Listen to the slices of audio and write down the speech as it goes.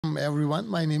welcome everyone.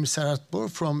 My name is Serhat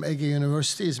from Ege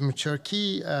University, Izmir,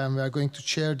 Turkey. We are going to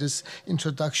share this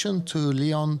introduction to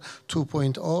Lyon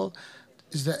 2.0.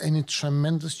 Is there any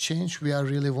tremendous change? We are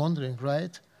really wondering,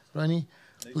 right? Ronnie,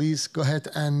 please go ahead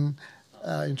and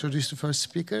introduce the first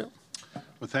speaker.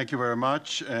 Well, thank you very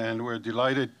much, and we're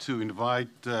delighted to invite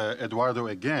Edoardo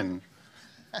again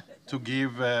to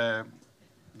give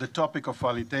the topic of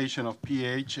validation of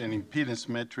pH and impedance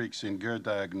metrics in GERD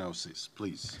diagnosis.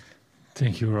 Please.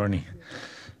 Thank you, Ronnie.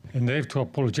 And I have to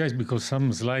apologize because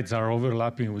some slides are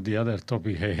overlapping with the other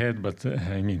topic I had, but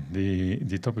I mean,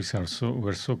 the topics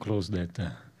were so close that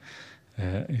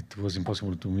it was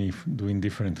impossible to me doing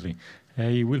differently.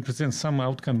 I will present some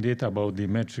outcome data about the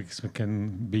metrics that can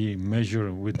be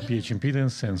measured with pH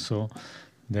impedance, and so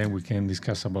then we can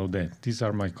discuss about that. These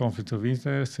are my conflicts of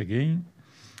interest again.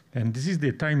 And this is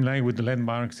the timeline with the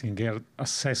landmarks in GERD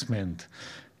assessment.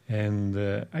 And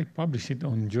I published it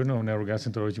on Journal of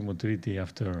Neurogastroenterology Motility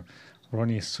after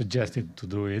Ronnie suggested to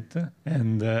do it.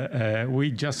 And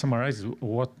we just summarized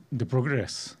what the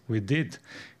progress we did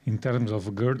in terms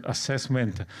of GERD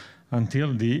assessment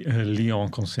until the Lyon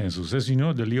consensus. As you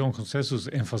know, the Lyon consensus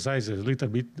emphasizes a little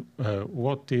bit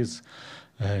what is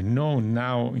known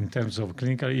now in terms of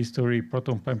clinical history,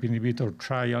 proton pump inhibitor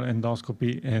trial,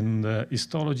 endoscopy, and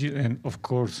histology, and of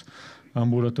course,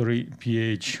 ambulatory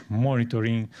pH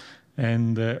monitoring,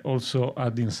 and also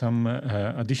adding some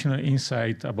additional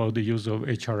insight about the use of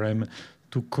HRM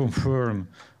to confirm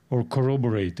or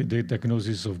corroborate the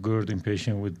diagnosis of GERD in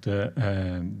patients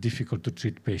with difficult to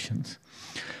treat patients.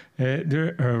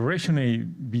 The rationale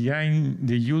behind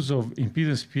the use of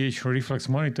impedance pH reflex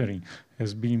monitoring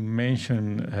has been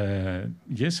mentioned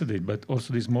yesterday, but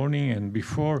also this morning and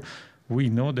before. We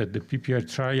know that the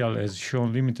PPI trial has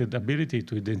shown limited ability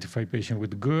to identify patients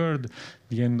with GERD.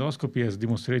 The endoscopy has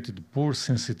demonstrated poor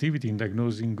sensitivity in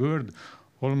diagnosing GERD,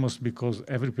 almost because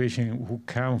every patient who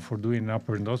came for doing an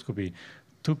upper endoscopy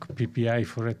took PPI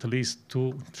for at least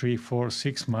 2, 3, 4,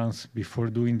 6 months before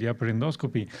doing the upper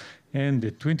endoscopy. And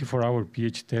the 24-hour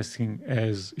pH testing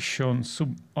has shown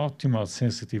suboptimal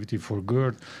sensitivity for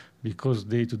GERD because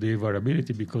day-to-day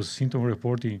variability, because symptom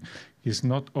reporting is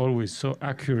not always so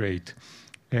accurate.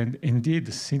 And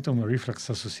indeed, symptom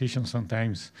reflex association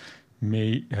sometimes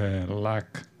may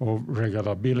lack of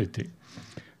reliability.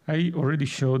 I already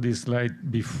showed this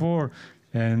slide before,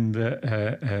 and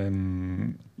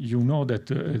you know that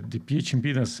the pH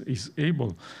impedance is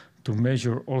able to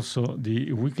measure also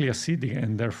the weakly acidic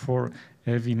and therefore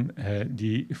having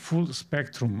the full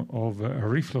spectrum of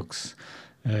reflux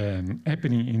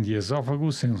happening in the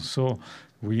esophagus, and so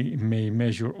we may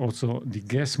measure also the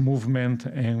gas movement,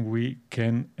 and we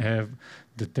can have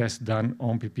the test done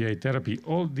on PPI therapy.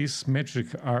 All these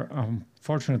metrics are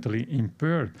unfortunately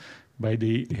impaired by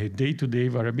the day-to-day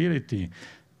variability,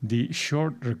 the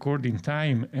short recording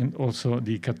time, and also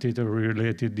the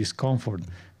catheter-related discomfort,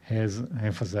 as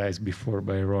emphasized before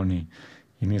by Ronnie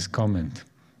in his comment.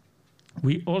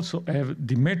 We also have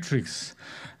the metrics,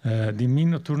 the mean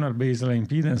nocturnal baseline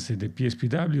impedance, the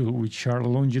PSPW, which are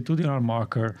longitudinal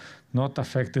marker not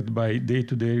affected by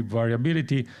day-to-day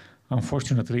variability,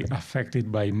 unfortunately affected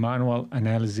by manual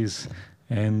analysis,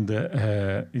 and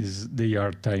they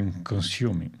are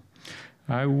time-consuming.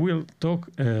 I will talk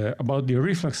about the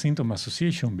reflux symptom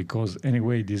association because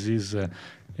anyway, this is,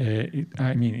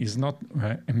 it's not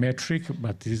a metric,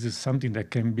 but this is something that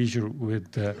can be measured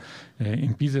with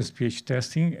impedance pH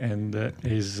testing and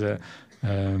is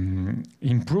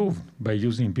improved by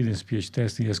using impedance pH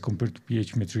testing as compared to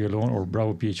pH metry alone or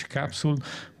Bravo pH capsule.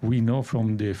 We know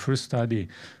from the first study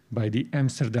by the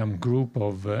Amsterdam group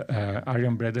of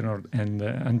Arjan Bredenort and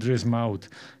Andres Mout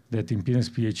that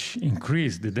impedance pH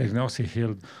increased the diagnostic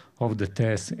yield of the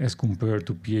test as compared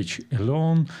to pH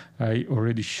alone. I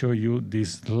already showed you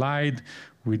this slide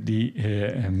with the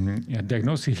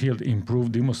diagnostic yield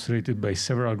improved demonstrated by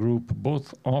several groups,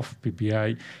 both off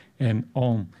PPI and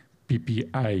on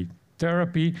PPI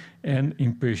therapy, and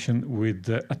in patients with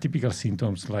atypical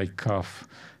symptoms like cough,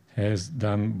 as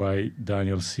done by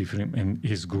Daniel Sifrim and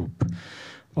his group.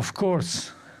 Of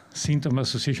course, symptom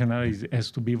association analysis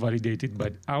has to be validated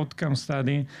by outcome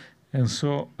study. And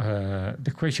so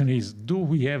the question is, do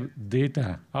we have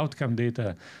data, outcome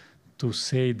data, to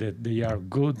say that they are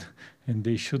good and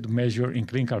they should measure in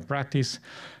clinical practice?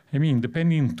 I mean,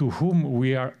 depending to whom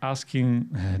we are asking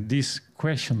this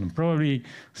question, probably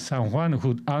someone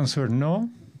would answer no.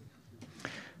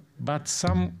 But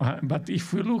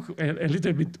if we look a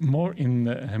little bit more in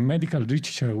medical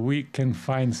literature, we can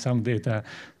find some data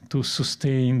to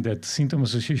sustain that symptom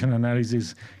association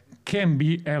analysis can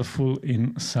be helpful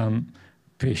in some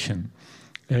patients.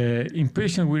 In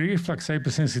patients with reflux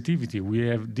hypersensitivity, we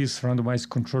have this randomized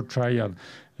control trial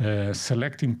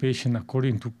selecting patients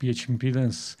according to pH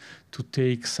impedance to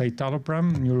take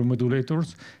citalopram,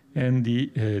 neuromodulators, and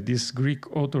this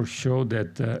Greek author showed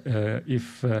that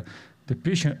if the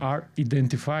patient are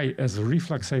identified as a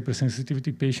reflux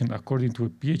hypersensitivity patient according to a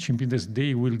pH impedance,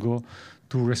 they will go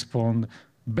to respond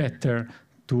better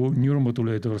to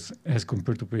neuromodulators as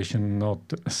compared to patients not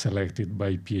selected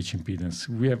by pH impedance.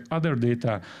 We have other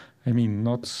data, I mean,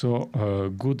 not so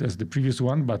good as the previous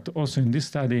one, but also in this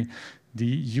study, the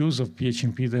use of pH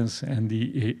impedance and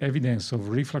the evidence of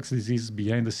reflux disease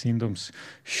behind the symptoms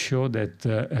show that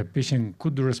a patient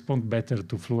could respond better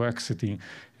to fluoxetine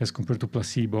as compared to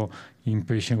placebo in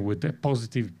patients with a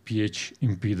positive pH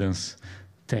impedance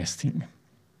testing.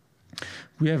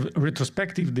 We have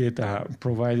retrospective data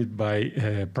provided by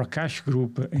Prakash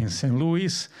group in St.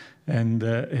 Louis, and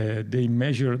they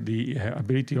measure the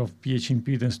ability of pH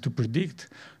impedance to predict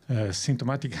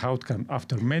symptomatic outcome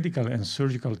after medical and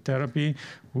surgical therapy.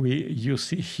 You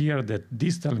see here that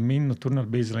distal mean nocturnal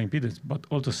baseline impedance, but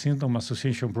also symptom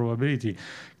association probability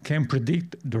can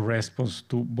predict the response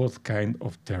to both kind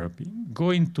of therapy.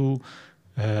 Going to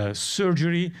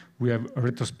surgery, we have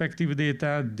retrospective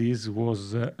data. This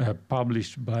was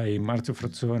published by Marzio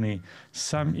Frazzoni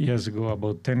some years ago,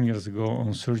 about 10 years ago,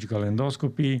 on surgical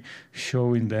endoscopy,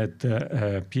 showing that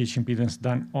pH impedance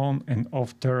done on and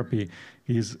off therapy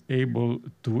is able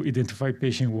to identify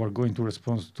patients who are going to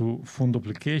respond to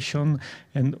fundoplication.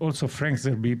 And also Frank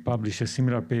Zerbi published a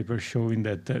similar paper showing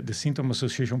that the symptom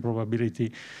association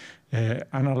probability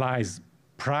analyzed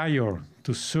prior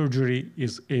to surgery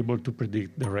is able to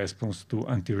predict the response to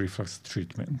anti-reflux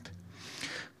treatment.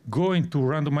 Going to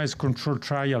randomized control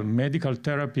trial medical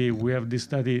therapy, we have this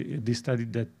study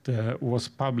that was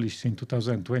published in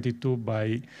 2022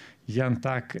 by Jan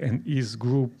Tak and his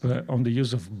group on the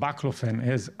use of baclofen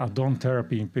as add-on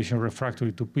therapy in patient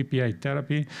refractory to PPI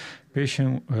therapy.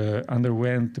 Patient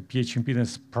underwent pH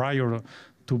impedance prior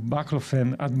to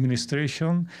baclofen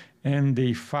administration, and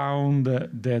they found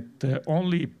that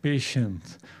only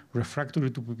patients refractory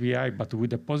to PPI but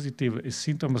with a positive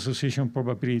symptom association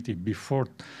probability before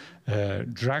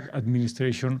drug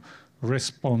administration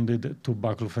responded to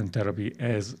baclofen therapy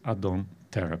as add-on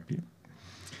therapy.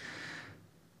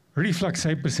 Reflux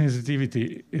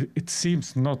hypersensitivity, it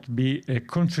seems not to be a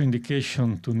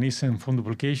contraindication to Nissen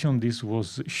fundoplication. This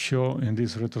was shown in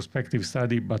this retrospective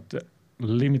study, but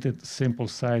limited sample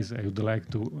size. I would like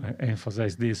to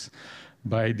emphasize this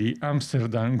by the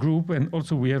Amsterdam group. And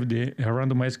also we have the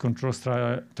randomized control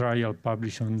trial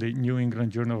published on the New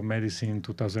England Journal of Medicine in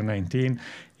 2019.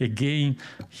 Again,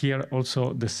 here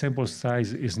also the sample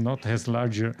size is not as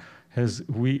larger as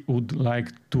we would like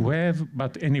to have,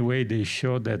 but anyway, they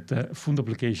show that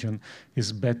fundoplication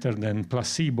is better than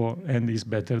placebo and is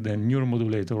better than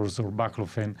neuromodulators or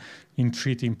baclofen in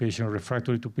treating patients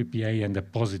refractory to PPI and a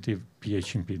positive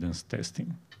pH impedance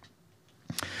testing.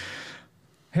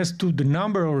 As to the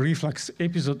number of reflux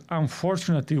episodes,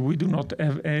 unfortunately, we do not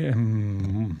have a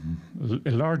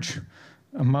large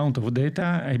amount of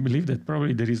data. I believe that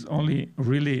probably there is only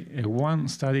really one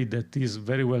study that is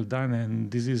very well done,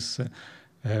 and this is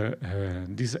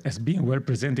this has been well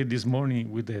presented this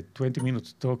morning with a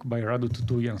 20-minute talk by Radu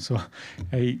Tutuyan, so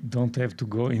I don't have to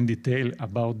go in detail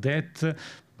about that.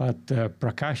 But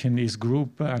Prakash and his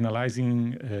group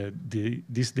analyzing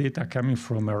this data coming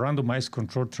from a randomized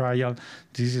control trial.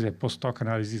 This is a post-hoc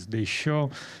analysis. They show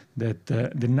that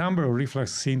the number of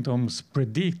reflux symptoms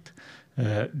predict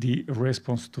the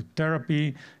response to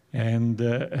therapy, and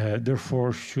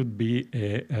therefore should be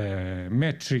a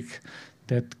metric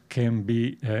that can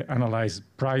be analyzed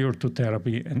prior to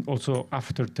therapy and also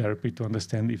after therapy to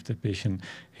understand if the patient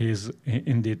is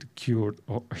indeed cured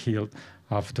or healed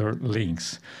after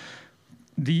LINX.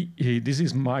 This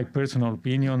is my personal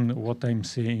opinion, what I'm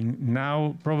saying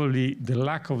now. Probably the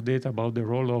lack of data about the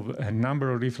role of a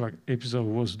number of reflux episodes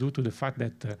was due to the fact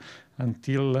that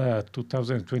until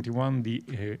 2021,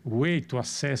 the way to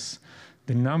assess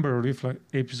the number of reflux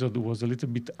episodes was a little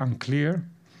bit unclear.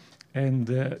 And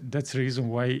that's the reason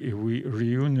why we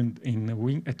reunited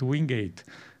at Wingate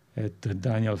at the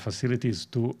Daniel facilities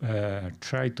to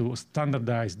try to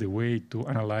standardize the way to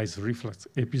analyze reflux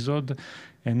episode.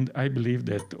 And I believe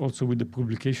that also with the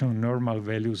publication of normal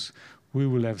values, we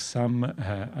will have some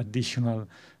additional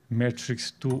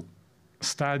metrics to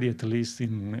study, at least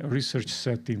in research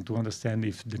setting, to understand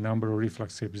if the number of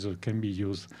reflux episodes can be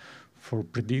used for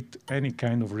predict any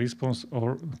kind of response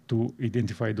or to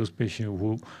identify those patients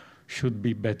who should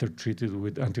be better treated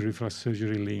with anti-reflux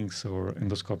surgery, LINX, or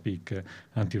endoscopic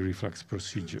anti-reflux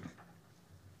procedure.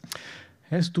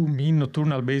 As to mean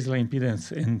nocturnal baseline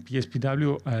impedance and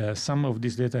PSPW, some of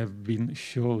this data have been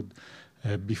showed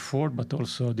before, but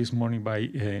also this morning by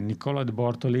Nicola De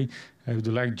Bortoli. I would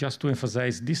like just to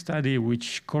emphasize this study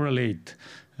which correlate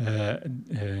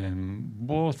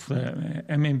both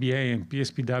MMBA and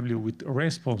PSPW with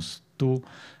response to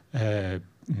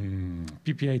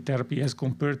PPI therapy as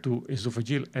compared to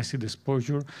esophageal acid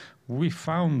exposure. We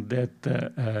found that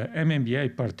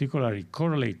MMBI particularly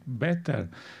correlate better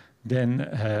than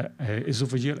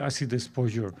esophageal acid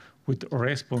exposure with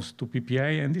response to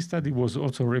PPI, and this study was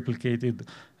also replicated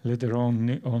later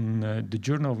on the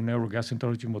Journal of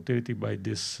Neurogastroenterology Motility by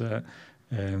this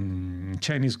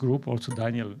Chinese group. Also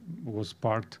Daniel was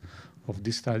part of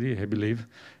this study, I believe.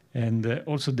 And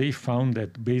also they found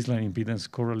that baseline impedance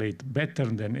correlate better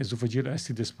than esophageal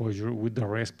acid exposure with the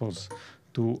response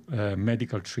to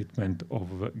medical treatment of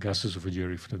gastroesophageal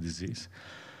reflux disease.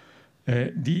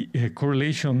 The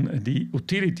correlation, the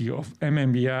utility of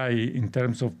MMBI in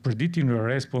terms of predicting a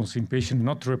response in patients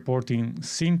not reporting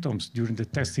symptoms during the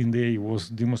testing day was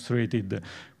demonstrated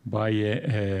by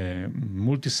a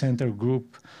multi-center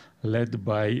group led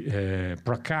by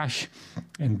Prakash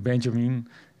and Benjamin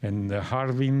and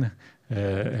Harvin,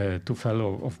 two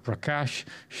fellows of Prakash,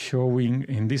 showing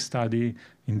in this study,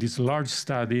 in this large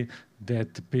study,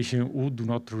 that patients who do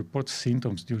not report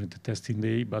symptoms during the testing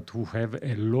day, but who have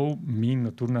a low mean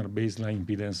nocturnal baseline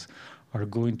impedance are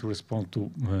going to respond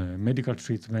to medical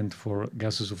treatment for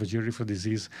gastroesophageal reflux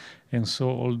disease. And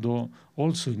so, although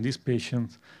also in these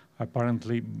patients,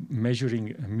 apparently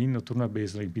measuring mean nocturnal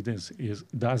baseline impedance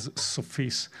does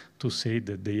suffice to say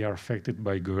that they are affected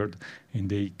by GERD and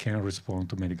they can respond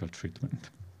to medical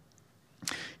treatment.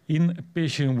 In a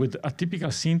patient with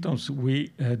atypical symptoms,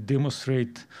 we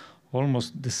demonstrate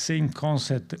almost the same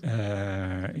concept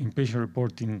in patient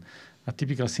reporting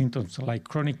atypical symptoms like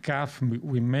chronic cough.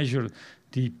 We measure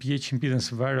the pH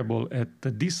impedance variable at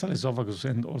the distal esophagus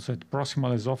and also at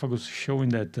proximal esophagus, showing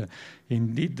that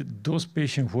indeed those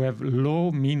patients who have low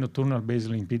mean nocturnal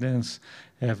baseline impedance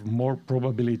have more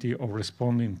probability of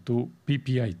responding to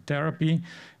PPI therapy.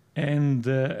 And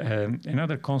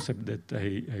another concept that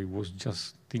I was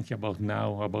just thinking about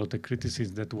now, about the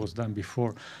criticism that was done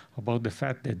before, about the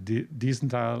fact that the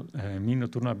distal mean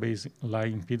nocturnal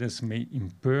baseline impedance may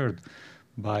impaired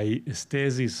by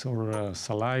stasis or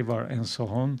saliva and so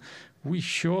on. We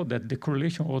show that the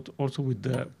correlation also with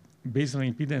the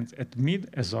baseline impedance at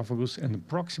mid-esophagus and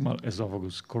proximal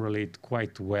esophagus correlate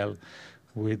quite well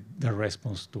with the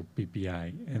response to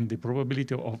PPI. And the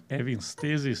probability of having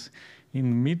stasis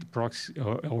in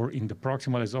or in the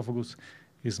proximal esophagus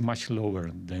is much lower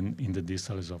than in the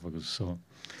distal esophagus. So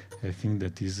I think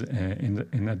that is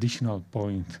an additional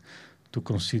point to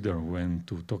consider when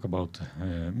to talk about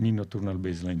mean nocturnal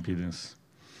baseline impedance.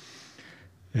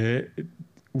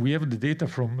 We have the data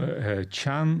from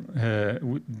Chan.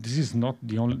 This is not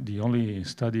the only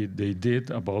study they did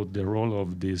about the role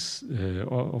of this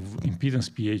of impedance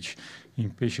pH in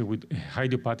patients with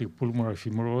idiopathic pulmonary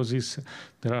fibrosis.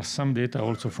 There are some data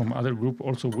also from other group.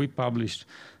 Also, we published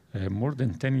more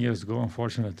than 10 years ago,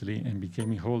 unfortunately, and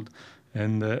became old.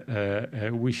 And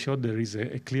we showed there is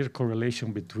a clear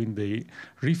correlation between the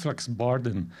reflux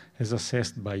burden as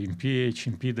assessed by pH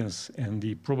impedance and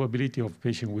the probability of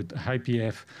patients with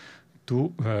IPF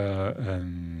to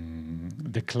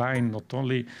decline not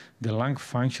only the lung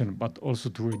function, but also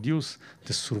to reduce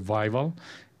the survival.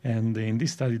 And in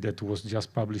this study that was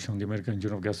just published on the American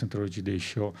Journal of Gastroenterology, they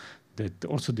show that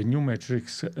also the new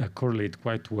metrics correlate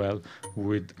quite well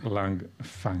with lung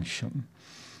function.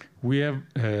 We have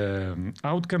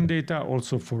outcome data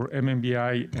also for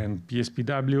MMBI and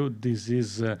PSPW. This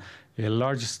is a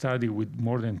large study with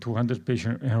more than 200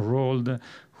 patients enrolled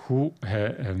who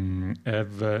have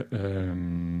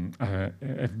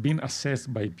been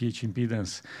assessed by pH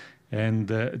impedance and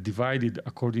divided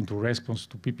according to response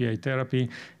to PPI therapy.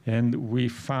 And we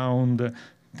found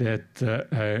that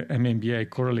MMBI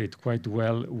correlate quite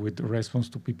well with response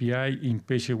to PPI in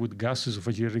patients with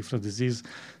gastroesophageal reflux disease.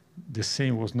 The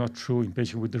same was not true in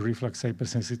patients with the reflux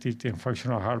hypersensitivity and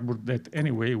functional heartburn that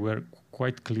anyway were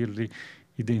quite clearly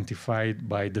identified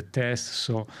by the test.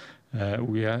 So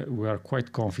we are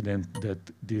quite confident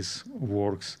that this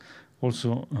works.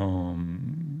 Also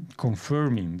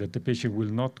confirming that the patient will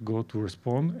not go to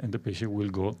respond and the patient will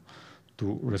go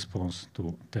to response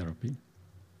to therapy.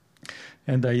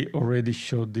 And I already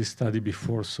showed this study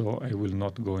before, so I will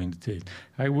not go in detail.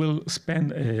 I will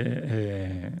spend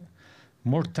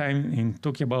more time in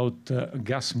talking about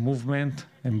gas movement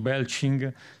and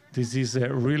belching. This is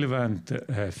a relevant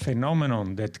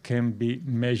phenomenon that can be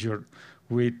measured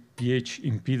with pH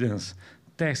impedance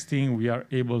testing, we are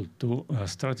able to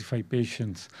stratify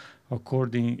patients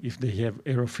according if they have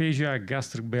aerophagia,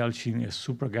 gastric belching,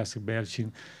 supragastric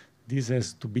belching. This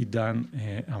has to be done,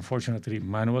 unfortunately,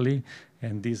 manually,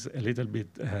 and this a little bit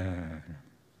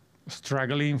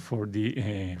struggling for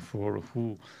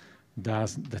who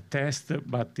does the test,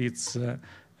 but it's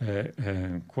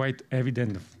quite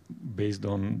evident based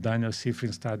on Daniel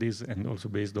Sifrim studies and also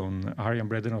based on Aryan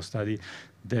Bredenov study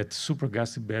that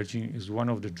supragastric belching is one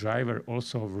of the drivers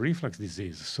also of reflux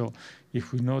disease. So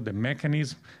if we know the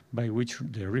mechanism by which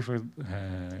the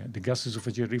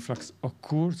gastroesophageal reflux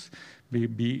occurs,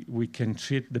 maybe we can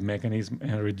treat the mechanism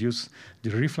and reduce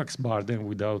the reflux burden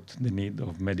without the need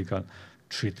of medical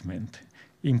treatment.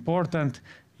 Important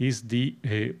is the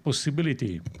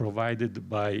possibility provided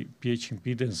by pH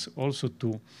impedance also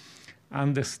to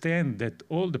understand that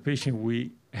all the patients we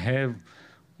have,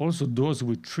 also those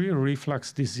with tree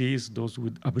reflux disease, those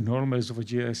with abnormal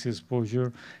esophageal acid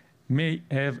exposure, may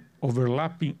have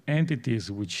overlapping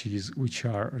entities which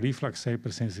are reflux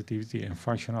hypersensitivity and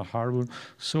functional harbor.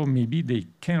 So maybe they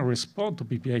can respond to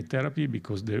PPI therapy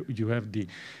because you have the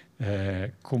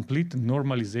complete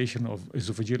normalization of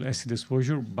esophageal acid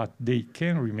exposure, but they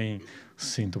can remain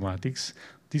symptomatic.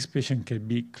 This patient can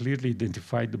be clearly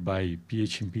identified by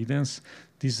pH impedance.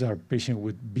 These are patients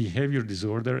with behavior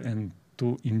disorder, and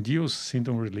to induce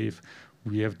symptom relief,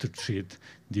 we have to treat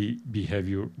the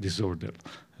behavior disorder.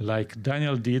 Like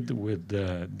Daniel did with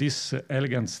this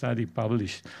elegant study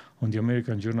published on the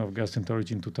American Journal of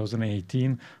Gastroenterology in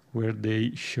 2018, where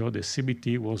they showed that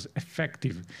CBT was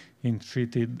effective in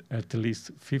treating at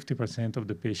least 50% of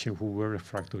the patients who were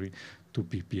refractory to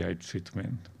PPI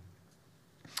treatment.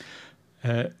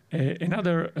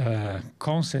 Another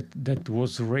concept that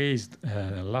was raised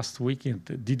last weekend,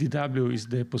 DDW, is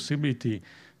the possibility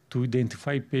to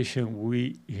identify patients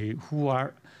who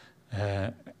are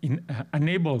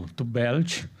unable to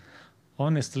belch.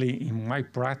 Honestly, in my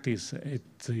practice,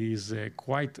 it is a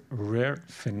quite rare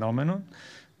phenomenon,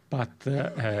 but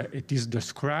it is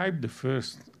described. The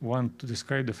first one to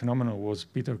describe the phenomenon was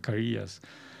Peter Carillas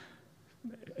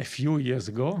a few years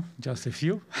ago, just a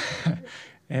few.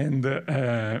 And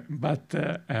but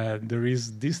there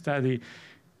is this study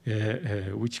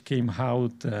which came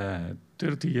out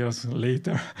 30 years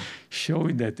later,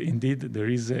 showing that indeed there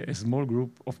is a small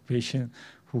group of patients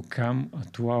who come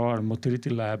to our motility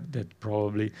lab that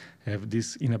probably have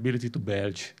this inability to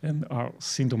belch and are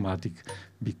symptomatic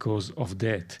because of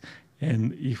that.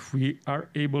 And if we are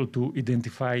able to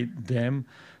identify them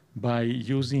by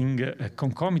using a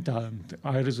concomitant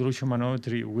high-resolution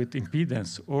manometry with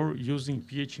impedance or using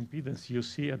pH impedance, you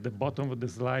see at the bottom of the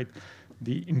slide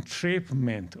the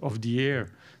entrapment of the air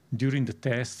during the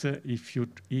test. If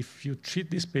you treat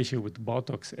this patient with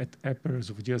Botox at upper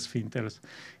esophageal sphincters,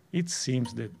 it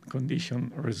seems that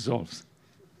condition resolves.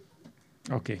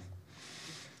 Okay.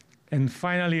 And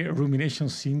finally, rumination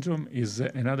syndrome is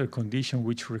another condition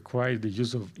which requires the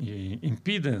use of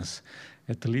impedance,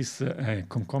 at least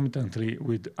concomitantly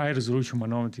with high-resolution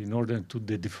manometry, in order to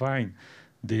define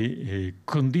the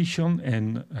condition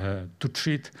and to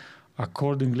treat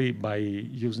accordingly by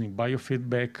using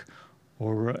biofeedback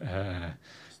or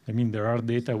I mean, there are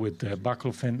data with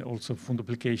baclofen, also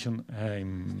fundoplication.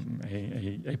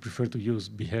 I prefer to use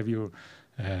behavior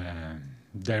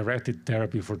directed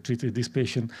therapy for treating this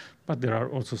patient, but there are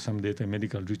also some data in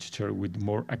medical literature with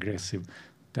more aggressive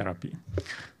therapy.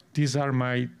 These are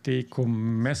my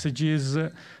take-home messages.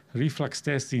 Reflux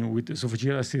testing with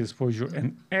esophageal acid exposure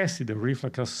and acid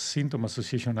reflux symptom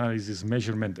association analysis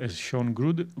measurement has shown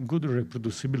good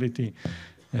reproducibility,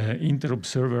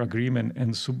 inter-observer agreement,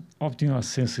 and suboptimal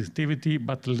sensitivity,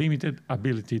 but limited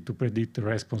ability to predict the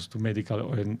response to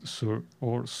medical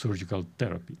or surgical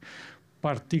therapy,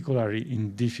 particularly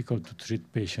in difficult to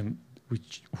treat patients,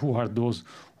 who are those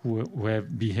who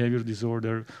have behavior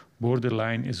disorder,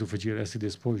 borderline esophageal acid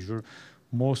exposure,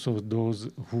 most of those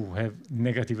who have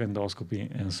negative endoscopy,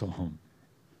 and so on.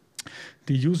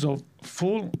 The use of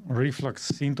full reflux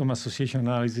symptom association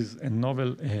analysis and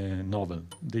novel,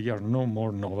 they are no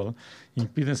more novel,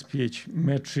 impedance pH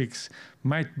metrics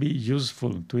might be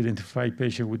useful to identify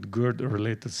patients with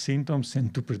GERD-related symptoms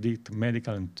and to predict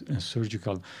medical and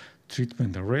surgical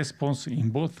treatment response in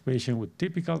both patients with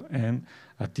typical and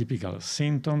atypical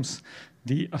symptoms.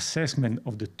 The assessment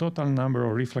of the total number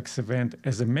of reflux events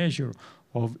as a measure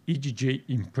of EGJ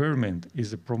impairment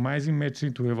is a promising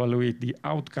metric to evaluate the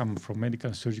outcome from medical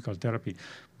and surgical therapy,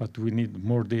 but we need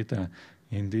more data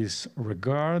in this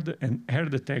regard. And hair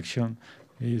detection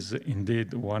is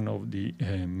indeed one of the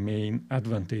main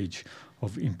advantage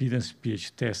of impedance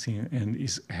pH testing and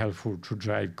is helpful to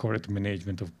drive correct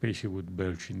management of patients with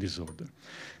belching disorder.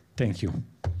 Thank you.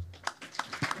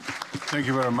 Thank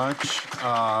you very much.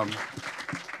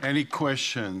 Any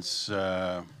questions?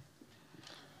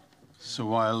 So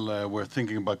while we're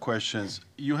thinking about questions,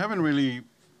 you haven't really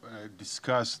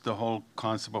discussed the whole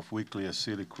concept of weakly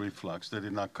acidic reflux. That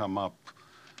did not come up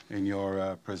in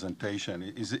your presentation.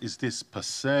 Is this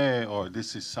passé, or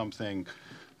this is something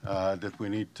that we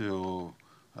need to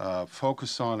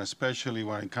focus on, especially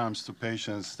when it comes to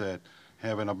patients that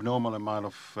have an abnormal amount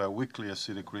of weakly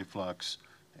acidic reflux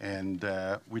and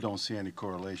we don't see any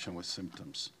correlation with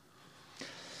symptoms?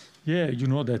 Yeah, you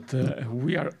know that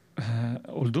we are,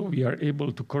 although we are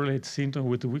able to correlate symptoms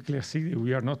with the weakly acidic,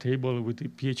 we are not able with the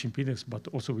pH impedance, but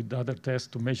also with other tests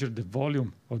to measure the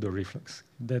volume of the reflux.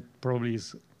 That probably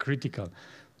is critical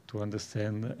to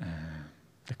understand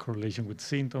the correlation with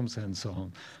symptoms and so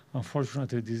on.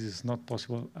 Unfortunately, this is not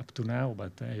possible up to now,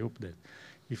 but I hope that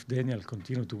if Daniel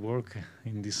continue to work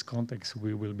in this context,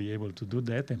 we will be able to do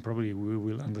that, and probably we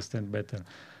will understand better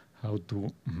how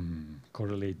to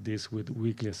correlate this with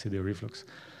weakly acidic reflux.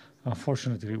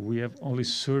 Unfortunately, we have only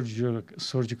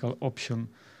surgical option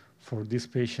for this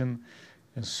patient,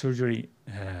 and surgery,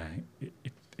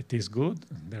 it is good.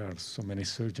 There are so many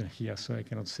surgeons here, so I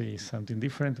cannot say something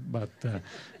different, but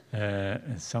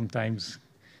sometimes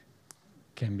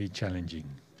can be challenging.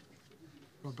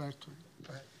 Roberto.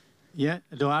 Yeah,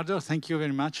 Edoardo, thank you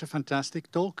very much. A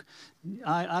fantastic talk.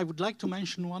 I would like to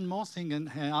mention one more thing and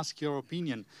ask your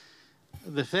opinion.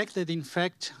 The fact that, in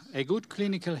fact, a good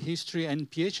clinical history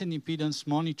and pH and impedance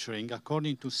monitoring,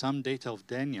 according to some data of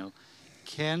Daniel,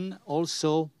 can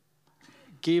also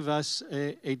give us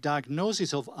a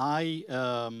diagnosis of high,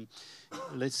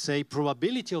 let's say,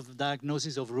 probability of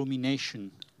diagnosis of rumination,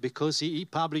 because he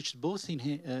published both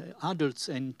in adults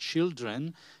and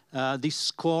children this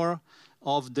score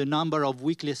of the number of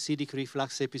weakly acidic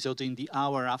reflux episodes in the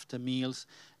hour after meals,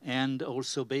 and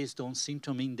also based on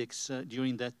symptom index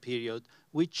during that period,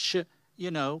 which,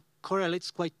 you know, correlates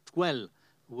quite well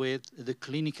with the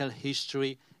clinical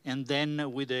history, and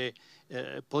then with a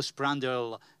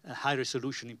postprandial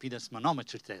high-resolution impedance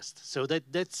manometry test. So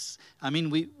that's, I mean,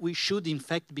 we should, in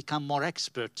fact, become more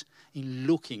expert in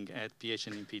looking at pH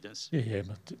and impedance. Yeah,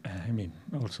 but I mean,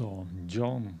 also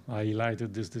John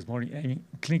highlighted this morning. I mean,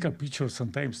 clinical pictures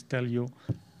sometimes tell you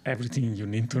everything you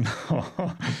need to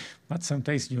know, but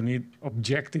sometimes you need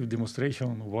objective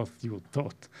demonstration of what you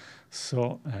thought.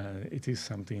 So it is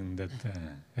something that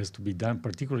has to be done,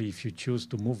 particularly if you choose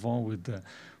to move on with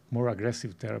more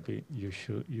aggressive therapy. You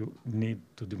need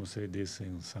to demonstrate this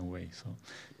in some way. So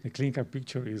the clinical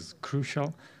picture is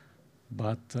crucial,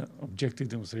 but objective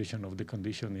demonstration of the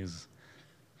condition is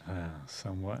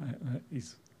somewhat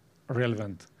is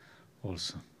relevant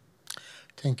also.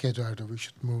 Thank you, Edoardo. We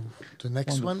should move to the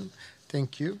next one.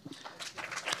 Thank you.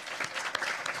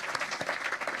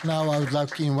 Now I would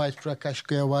like to invite Prakash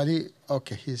Gyawali.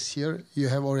 Okay, he's here. You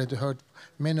have already heard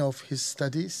many of his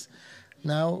studies.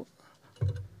 Now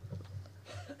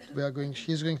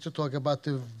he's going to talk about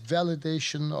the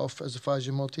validation of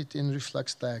esophageal motility in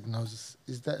reflux diagnosis.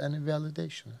 Is there any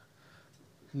validation?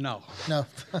 No. No.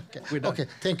 Okay. Okay.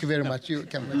 Thank you very much. You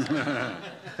can.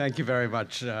 Thank you very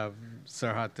much,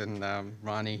 Serhat and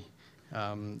Ronnie.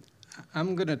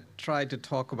 I'm going to try to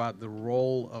talk about the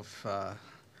role of,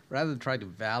 rather than try to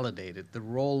validate it, the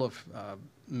role of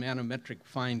manometric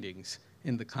findings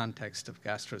in the context of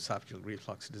gastroesophageal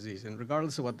reflux disease. And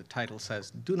regardless of what the title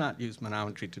says, do not use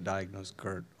manometry to diagnose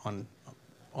GERD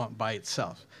by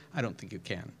itself. I don't think you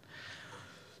can.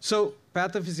 So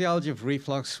pathophysiology of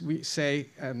reflux, we say,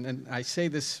 and I say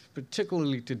this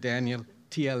particularly to Daniel,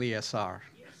 TLESR.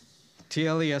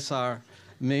 TLESR,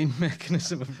 main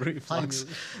mechanism of reflux.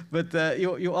 But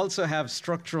you also have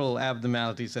structural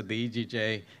abnormalities at the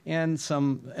EGJ and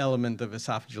some element of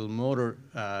esophageal motor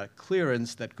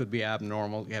clearance that could be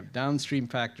abnormal. You have downstream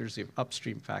factors, you have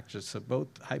upstream factors. So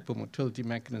both hypomotility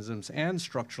mechanisms and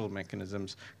structural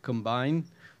mechanisms combine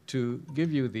to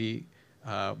give you the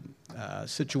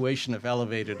situation of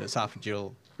elevated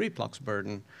esophageal reflux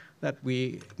burden that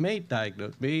we may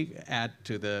add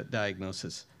to the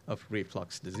diagnosis of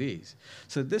reflux disease.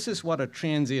 So this is what a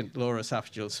transient lower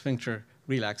esophageal sphincter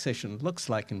relaxation looks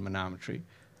like in manometry.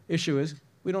 Issue is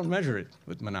we don't measure it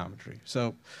with manometry.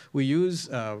 So we use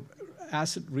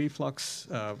acid reflux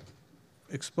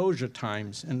exposure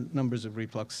times and numbers of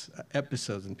reflux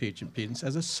episodes in pH impedance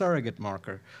as a surrogate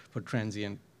marker for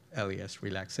transient LES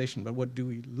relaxation. But what do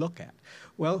we look at?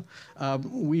 Well,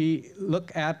 we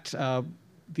look at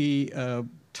the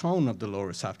tone of the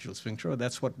lower esophageal sphincter.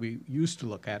 That's what we used to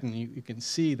look at. And you can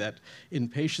see that in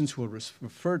patients who are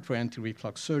referred for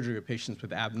anti-reflux surgery or patients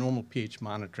with abnormal pH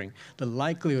monitoring, the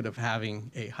likelihood of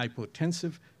having a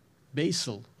hypotensive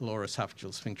basal lower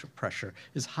esophageal sphincter pressure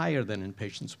is higher than in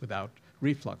patients without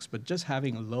reflux. But just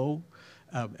having low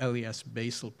LES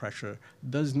basal pressure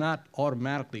does not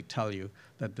automatically tell you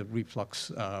that the reflux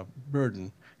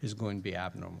burden is going to be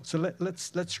abnormal. So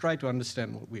let's try to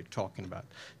understand what we're talking about.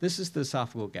 This is the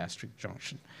esophageal gastric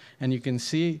junction. And you can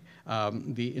see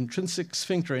the intrinsic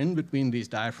sphincter in between these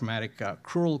diaphragmatic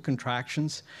crural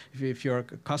contractions. If you're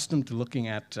accustomed to looking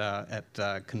at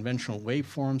conventional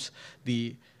waveforms,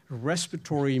 the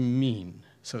respiratory mean,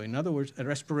 so in other words, a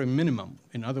respiratory minimum,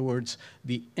 in other words,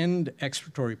 the end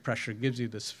expiratory pressure gives you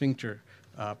the sphincter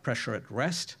pressure at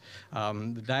rest.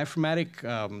 The diaphragmatic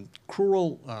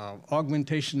crural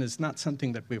augmentation is not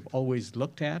something that we've always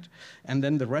looked at. And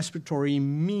then the respiratory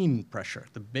mean pressure,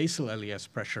 the basal LES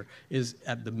pressure, is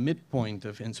at the midpoint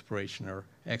of inspiration or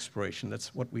expiration.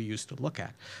 That's what we used to look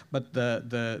at. But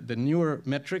the newer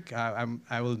metric,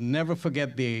 I will never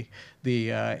forget the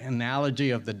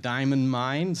analogy of the diamond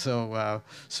mine. So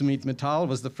Sumit Mittal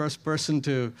was the first person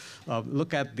to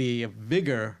look at the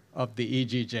vigor of the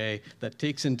EGJ that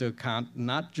takes into account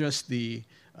not just the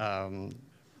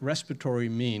respiratory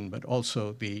mean, but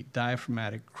also the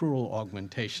diaphragmatic crural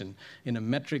augmentation in a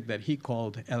metric that he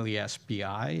called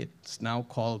LES-PI. It's now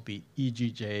called the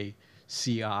EGJ-CI,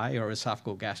 or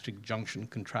esophageal gastric junction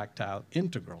contractile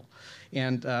integral.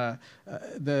 And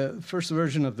the first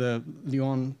version of the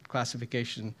Lyon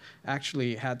classification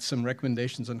actually had some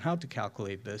recommendations on how to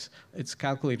calculate this. It's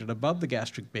calculated above the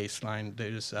gastric baseline.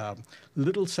 There's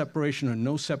little separation or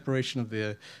no separation of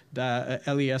the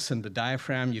LES and the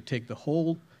diaphragm. You take the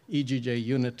whole EGJ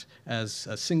unit as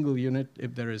a single unit.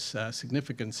 If there is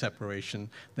significant separation,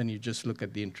 then you just look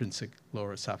at the intrinsic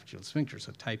lower esophageal sphincter.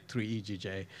 So type 3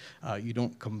 EGJ, you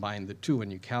don't combine the two when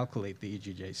you calculate the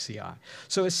EGJ-CI.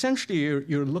 So essentially,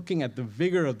 you're looking at the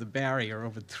vigor of the barrier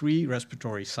over 3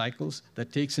 respiratory cycles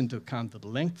that takes into account the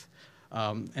length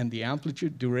and the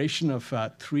amplitude, duration of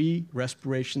 3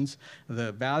 respirations.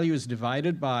 The value is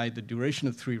divided by the duration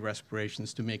of 3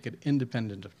 respirations to make it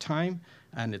independent of time,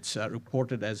 and it's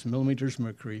reported as millimeters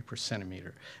mercury per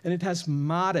centimeter. And it has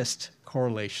modest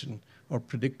correlation or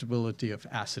predictability of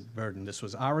acid burden. This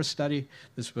was our study.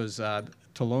 This was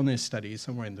Tolone's study,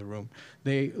 somewhere in the room.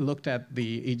 They looked at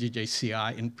the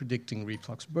EGJ-CI in predicting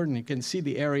reflux burden. You can see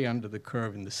the area under the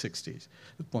curve in the 60s,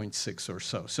 0.6 or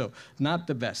so. So not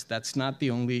the best. That's not the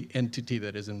only entity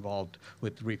that is involved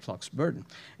with reflux burden.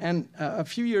 And a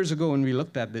few years ago when we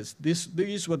looked at this,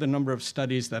 these were the number of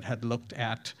studies that had looked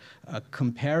at a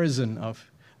comparison of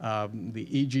the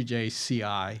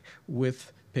EGJ-CI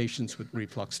with patients with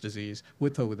reflux disease,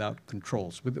 with or without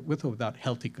controls, with or without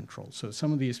healthy controls. So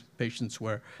some of these patients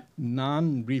were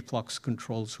non-reflux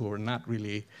controls who were not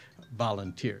really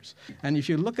volunteers. And if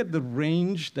you look at the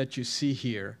range that you see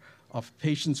here of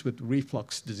patients with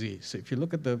reflux disease, so if you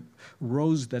look at the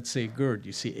rows that say GERD,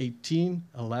 you see 18,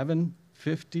 11,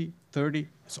 50, 30,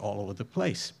 it's all over the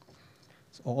place.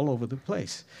 It's all over the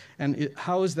place. And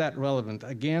how is that relevant?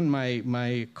 Again,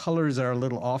 my colors are a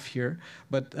little off here,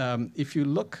 but if you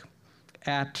look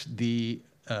at the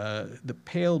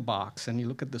pale box and you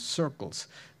look at the circles,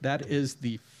 that is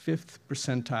the 5th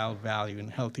percentile value in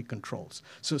healthy controls.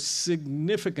 So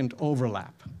significant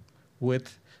overlap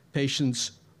with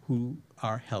patients who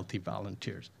are healthy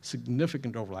volunteers.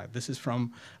 Significant overlap. This is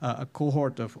from a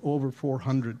cohort of over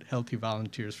 400 healthy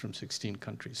volunteers from 16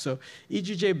 countries. So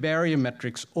EGJ barrier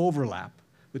metrics overlap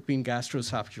between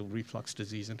gastroesophageal reflux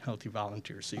disease and healthy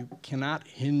volunteers. So you cannot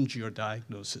hinge your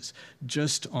diagnosis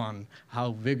just on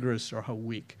how vigorous or how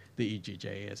weak the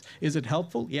EGJ is. Is it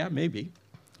helpful? Yeah, maybe,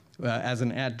 as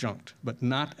an adjunct, but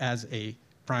not as a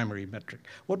primary metric.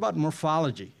 What about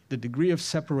morphology? The degree of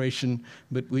separation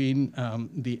between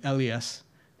the LES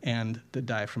and the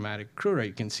diaphragmatic crura.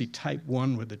 You can see type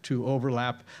 1 where the 2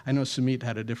 overlap. I know Sumit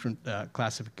had a different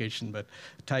classification, but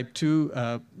type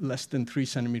 2, less than 3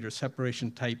 centimeter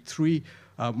separation. Type 3,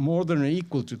 more than or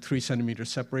equal to 3 centimeter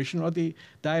separation, or the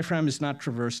diaphragm is not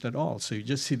traversed at all. So you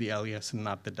just see the LES and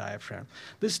not the diaphragm.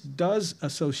 This does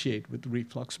associate with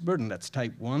reflux burden. That's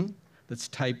type 1. That's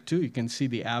type 2. You can see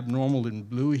the abnormal in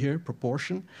blue here,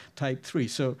 proportion. Type 3.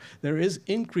 So there is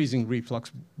increasing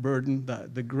reflux burden,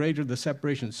 the greater the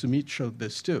separation. Sumit showed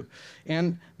this too.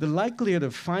 And the likelihood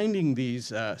of finding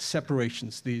these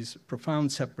separations, these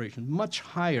profound separations, much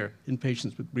higher in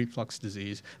patients with reflux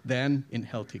disease than in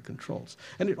healthy controls.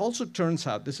 And it also turns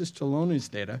out, this is Tolone's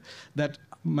data, that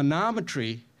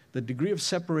manometry the degree of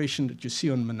separation that you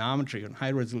see on manometry, on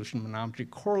high-resolution manometry,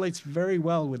 correlates very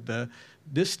well with the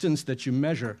distance that you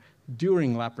measure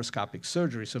during laparoscopic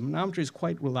surgery. So manometry is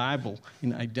quite reliable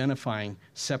in identifying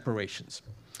separations.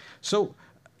 So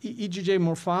EGJ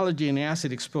morphology and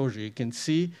acid exposure, you can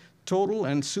see total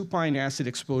and supine acid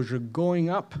exposure going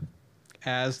up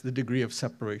as the degree of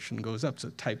separation goes up. So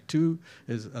type 2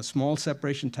 is a small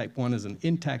separation, type 1 is an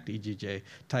intact EGJ,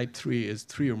 type 3 is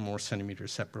 3 or more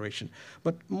centimeters separation.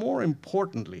 But more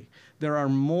importantly, there are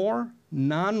more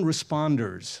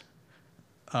non-responders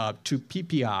to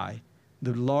PPI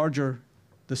the larger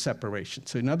the separation.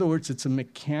 So in other words, it's a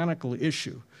mechanical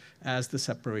issue as the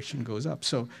separation goes up.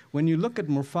 So when you look at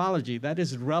morphology, that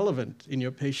is relevant in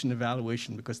your patient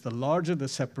evaluation, because the larger the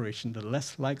separation, the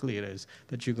less likely it is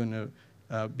that you're going to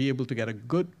be able to get a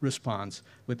good response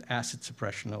with acid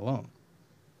suppression alone.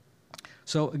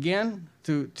 So again,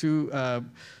 to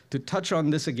touch on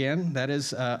this again, that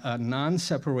is a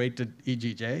non-separated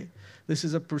EGJ. This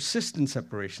is a persistent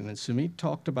separation, and Sumit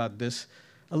talked about this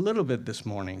a little bit this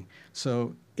morning.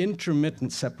 So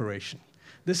intermittent separation.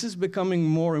 This is becoming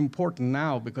more important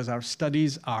now because our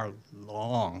studies are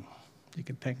long. You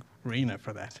can thank Rena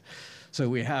for that. So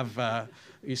we have,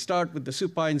 you start with the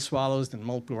supine swallows, then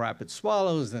multiple rapid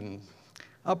swallows, then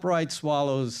upright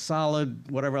swallows, solid,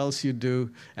 whatever else you do,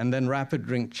 and then rapid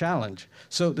drink challenge.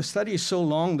 So the study is so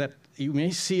long that you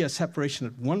may see a separation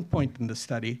at one point in the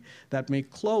study that may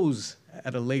close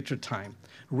at a later time.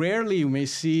 Rarely you may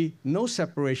see no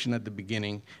separation at the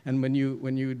beginning, and when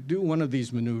you do one of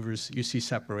these maneuvers, you see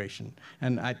separation.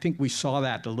 And I think we saw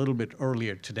that a little bit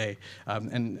earlier today.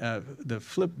 The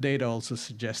flip data also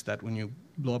suggests that when you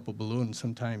blow up a balloon,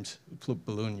 sometimes flip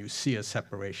balloon, you see a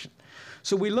separation.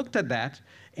 So we looked at that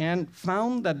and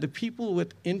found that the people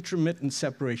with intermittent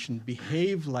separation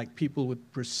behave like people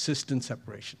with persistent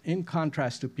separation, in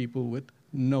contrast to people with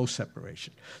no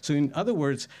separation. So in other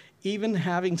words, even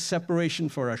having separation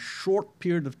for a short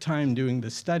period of time during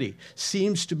the study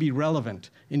seems to be relevant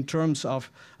in terms of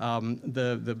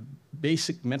the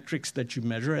basic metrics that you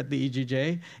measure at the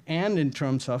EGJ and in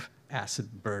terms of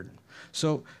acid burden.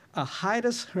 So a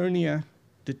hiatus hernia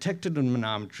detected on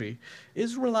manometry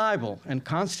is reliable and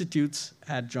constitutes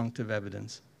adjunctive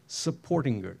evidence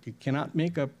supporting GERD. You cannot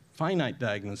make a finite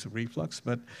diagnosis of reflux,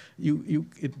 but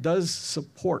it does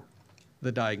support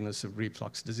the diagnosis of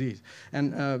reflux disease.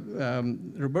 And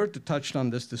Roberto touched on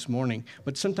this morning,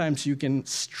 but sometimes you can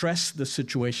stress the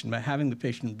situation by having the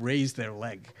patient raise their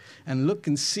leg and look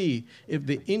and see if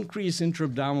the increased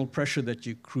intra-abdominal pressure that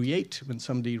you create when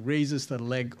somebody raises the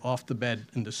leg off the bed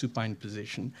in the supine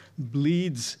position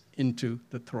bleeds into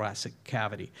the thoracic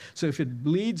cavity. So if it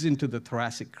bleeds into the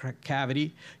thoracic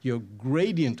cavity, your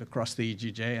gradient across the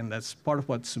EGJ, and that's part of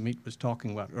what Sumit was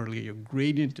talking about earlier, your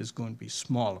gradient is going to be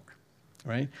smaller,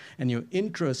 right? And your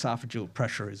intraesophageal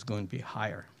pressure is going to be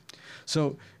higher.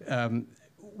 So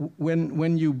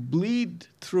when you bleed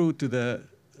through to the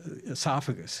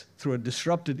esophagus through a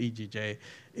disrupted EGJ,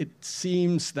 it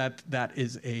seems that that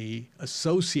is an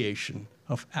association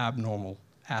of abnormal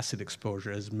acid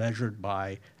exposure as measured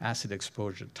by acid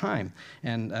exposure time.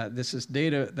 And this is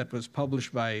data that was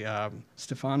published by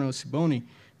Stefano Siboni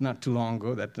not too long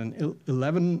ago, that an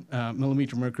 11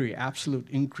 millimeter mercury absolute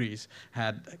increase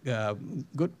had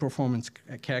good performance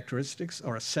characteristics,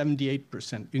 or a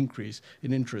 78% increase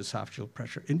in intraesophageal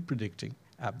pressure in predicting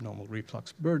abnormal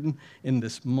reflux burden in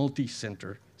this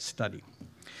multi-center study.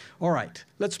 All right,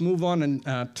 let's move on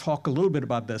and talk a little bit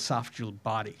about the esophageal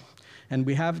body. And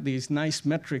we have these nice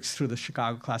metrics through the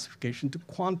Chicago classification to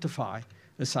quantify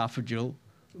esophageal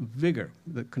vigor,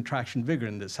 the contraction vigor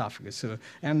in the esophagus, so,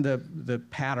 and the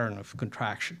pattern of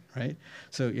contraction, right?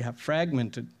 So you have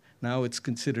fragmented, now it's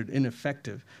considered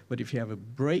ineffective, but if you have a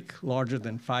break larger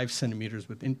than 5 centimeters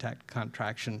with intact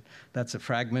contraction, that's a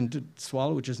fragmented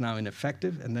swallow, which is now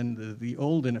ineffective, and then the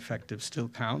old ineffective still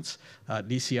counts,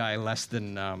 DCI less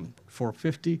than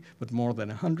 450, but more than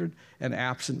 100, and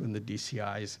absent when the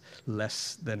DCI is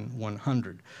less than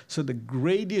 100. So the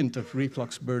gradient of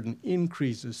reflux burden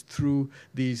increases through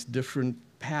these different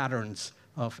patterns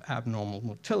of abnormal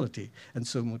motility. And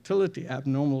so motility,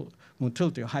 abnormal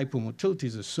motility or hypomotility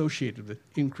is associated with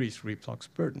increased reflux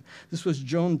burden. This was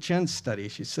Joan Chen's study.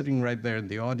 She's sitting right there in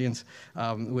the audience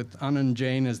with Anand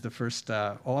Jain as the first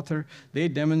author. They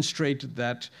demonstrated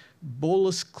that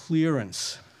bolus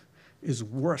clearance is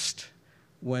worst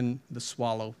when the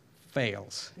swallow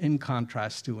fails, in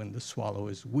contrast to when the swallow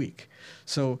is weak.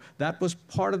 So that was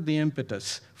part of the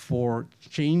impetus for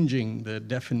changing the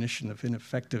definition of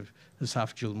ineffective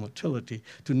esophageal motility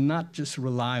to not just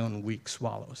rely on weak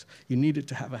swallows. You needed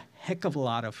to have a heck of a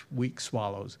lot of weak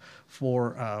swallows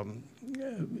for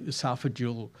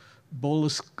esophageal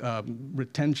bolus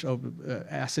retention of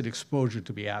acid exposure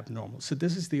to be abnormal. So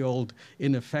this is the old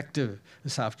ineffective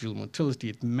esophageal motility.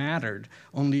 It mattered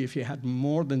only if you had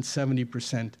more than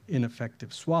 70%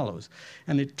 ineffective swallows.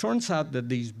 And it turns out that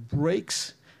these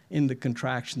breaks in the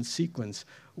contraction sequence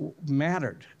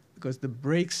mattered because the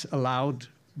breaks allowed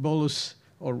bolus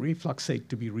or refluxate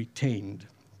to be retained.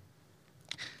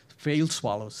 Failed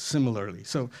swallows, similarly.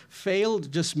 So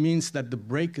failed just means that the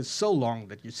break is so long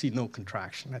that you see no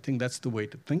contraction. I think that's the way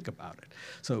to think about it.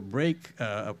 So break,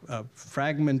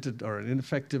 fragmented or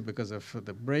ineffective because of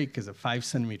the break is a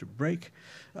 5-centimeter break.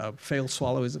 Failed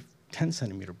swallow is a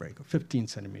 10-centimeter break or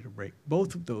 15-centimeter break.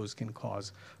 Both of those can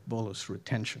cause bolus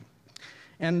retention.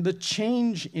 And the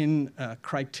change in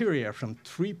criteria from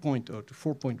 3.0 to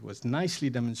 4.0 was nicely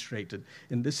demonstrated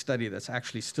in this study that's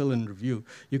actually still in review.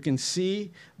 You can see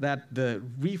that the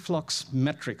reflux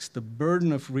metrics, the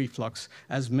burden of reflux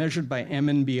as measured by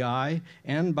MNBI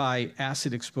and by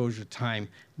acid exposure time,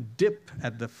 dip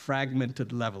at the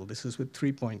fragmented level. This is with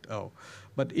 3.0.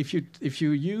 But if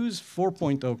you use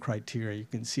 4.0 criteria, you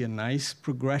can see a nice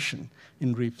progression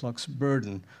in reflux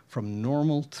burden from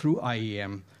normal through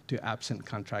IEM to absent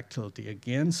contractility,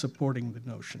 again supporting the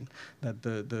notion that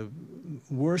the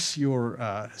worse your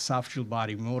esophageal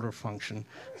body motor function,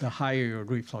 the higher your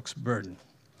reflux burden.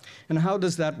 And how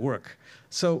does that work?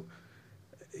 So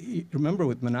remember,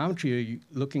 with manometry, you're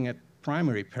looking at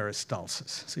primary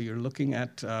peristalsis. So you're looking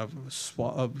at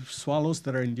swallows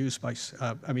that are induced by,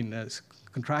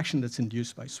 contraction that's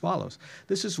induced by swallows.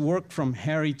 This is work from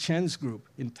Harry Chen's group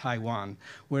in Taiwan,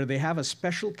 where they have a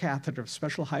special catheter,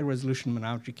 special high-resolution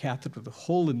manometry catheter with a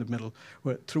hole in the middle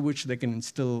through which they can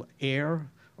instill air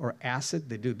or acid.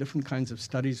 They do different kinds of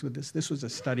studies with this. This was a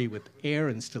study with air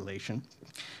installation.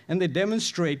 And they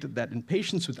demonstrated that in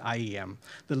patients with IEM,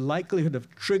 the likelihood of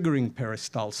triggering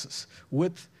peristalsis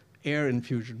with air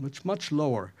infusion was much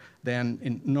lower than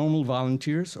in normal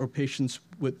volunteers or patients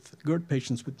with GERD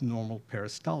patients with normal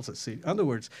peristalsis. So in other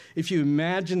words, if you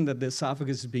imagine that the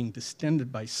esophagus is being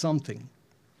distended by something,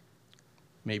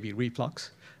 maybe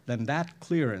reflux, then that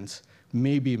clearance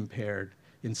may be impaired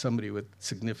in somebody with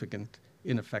significant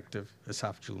ineffective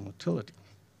esophageal motility.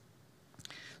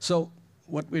 So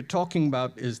what we're talking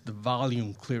about is the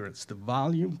volume clearance, the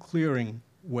volume clearing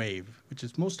wave, which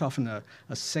is most often a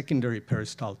secondary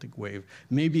peristaltic wave,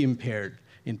 may be impaired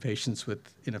in patients with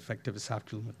ineffective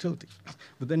esophageal motility.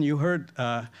 But then you heard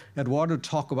Edoardo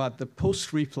talk about the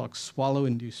post-reflux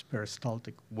swallow-induced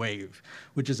peristaltic wave,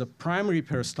 which is a primary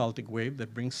peristaltic wave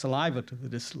that brings saliva to the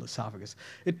distal esophagus.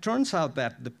 It turns out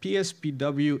that the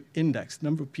PSPW index,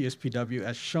 number of PSPW,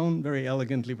 as shown very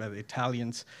elegantly by the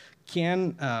Italians,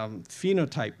 can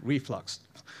phenotype reflux.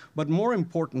 But more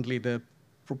importantly, the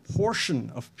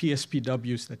proportion of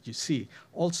PSPWs that you see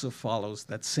also follows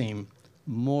that same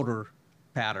motor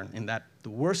pattern, in that the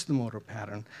worse the motor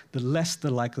pattern, the less the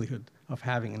likelihood of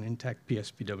having an intact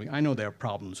PSPW. I know there are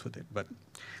problems with it, but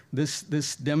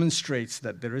this demonstrates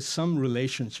that there is some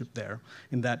relationship there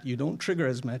in that you don't trigger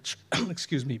as much,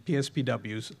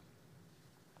 PSPWs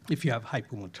if you have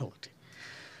hypomotility.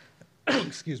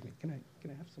 Excuse me, can I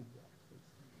have some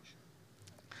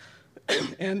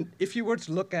water? And if you were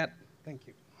to look at, thank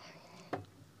you.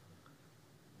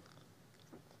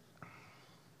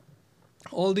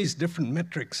 All these different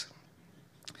metrics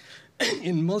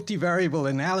in multivariable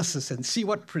analysis and see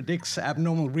what predicts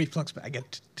abnormal reflux. I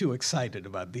get too excited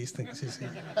about these things, you see.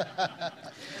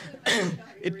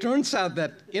 It turns out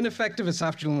that ineffective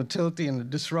esophageal motility and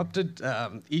disrupted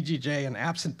EGJ and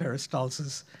absent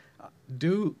peristalsis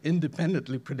do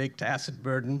independently predict acid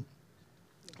burden.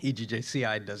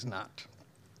 EGJ-CI does not.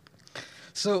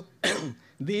 So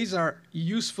these are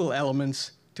useful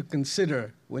elements to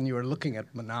consider when you are looking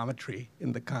at manometry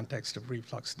in the context of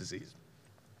reflux disease.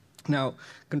 Now,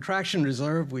 contraction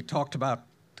reserve, we talked about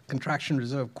contraction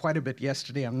reserve quite a bit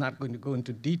yesterday. I'm not going to go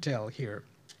into detail here.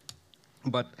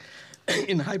 But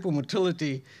in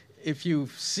hypomotility, if you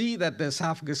see that the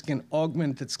esophagus can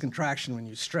augment its contraction when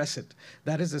you stress it,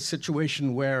 that is a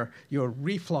situation where your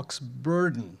reflux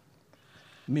burden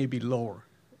may be lower,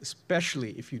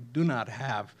 especially if you do not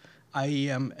have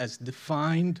IEM as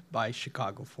defined by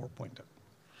Chicago 4.0.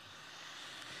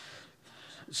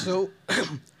 So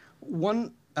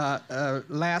one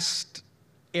last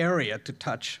area to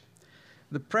touch.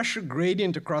 The pressure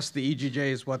gradient across the EGJ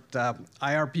is what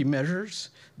IRP measures.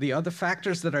 The other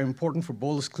factors that are important for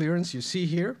bolus clearance you see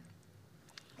here.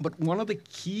 But one of the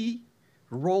key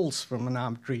roles for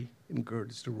manometry in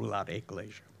GERD is to rule out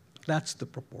achalasia. That's the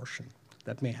proportion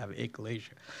that may have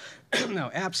achalasia. Now,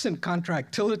 absent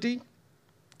contractility,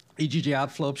 EGJ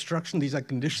outflow obstruction. These are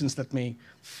conditions that may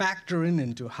factor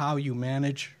into how you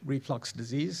manage reflux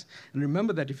disease. And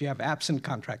remember that if you have absent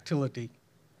contractility,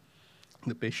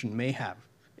 the patient may have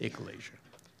achalasia,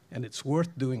 and it's worth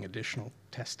doing additional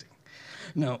testing.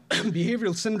 Now,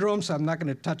 behavioral syndromes, I'm not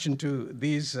going to touch into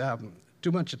these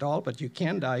too much at all, but you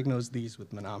can diagnose these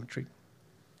with manometry.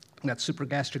 That's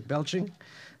supragastric belching.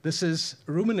 This is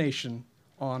rumination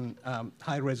on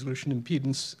high-resolution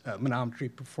impedance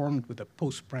manometry performed with a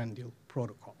postprandial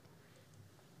protocol.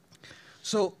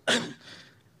 So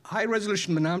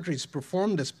high-resolution manometry is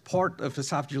performed as part of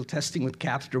esophageal testing with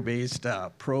catheter-based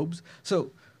probes.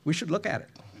 So we should look at it.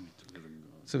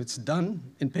 So it's done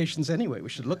in patients anyway. We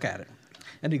should look at it.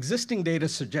 And existing data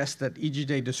suggests that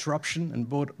EGJ disruption and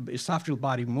esophageal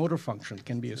body motor function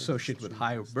can be associated with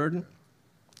higher burden.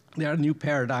 There are new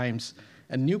paradigms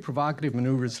and new provocative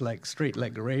maneuvers like straight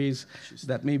leg arrays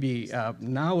that may be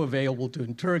now available to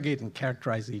interrogate and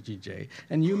characterize EGJ.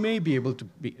 And you may be able to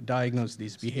diagnose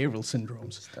these behavioral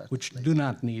syndromes, which do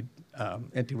not need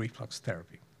anti-reflux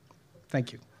therapy.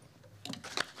 Thank you.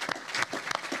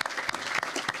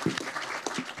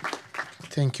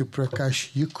 Thank you,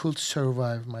 Prakash. You could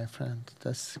survive, my friend.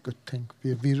 That's a good thing.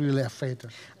 We're really afraid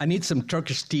of. I need some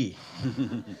Turkish tea.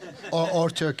 or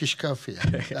Turkish coffee.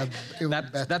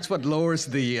 That's what lowers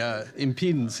the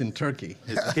impedance in Turkey.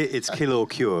 It's kill or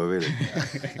cure, really.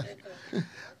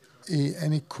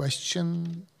 Any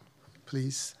question,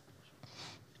 please?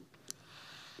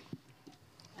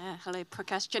 Hello,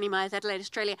 Prakash. Jenny Myers, Adelaide,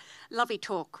 Australia. Lovely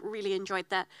talk. Really enjoyed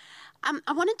that.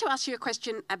 I wanted to ask you a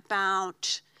question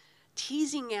about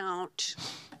teasing out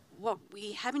what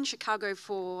we have in Chicago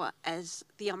for as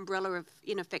the umbrella of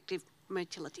ineffective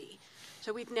motility.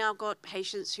 So we've now got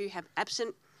patients who have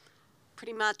absent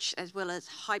pretty much, as well as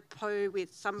hypo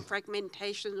with some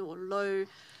fragmentation or low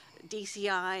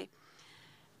DCI.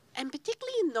 And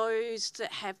particularly in those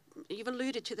that have, you've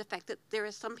alluded to the fact that there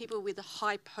are some people with a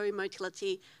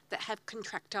hypomotility that have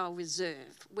contractile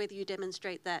reserve, whether you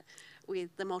demonstrate that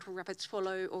with the multiple rapid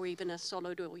swallow or even a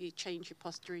solid, or you change your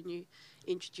posture and you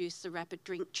introduce the rapid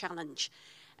drink challenge.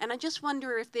 And I just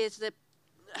wonder if there's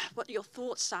what your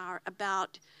thoughts are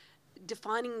about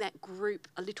defining that group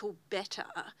a little better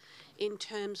in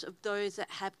terms of those that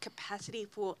have capacity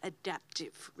for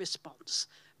adaptive response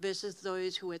versus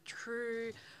those who are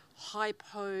true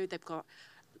hypo, they've got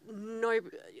no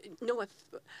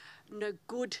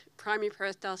good primary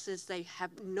peristalsis, they have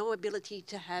no ability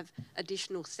to have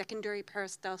additional secondary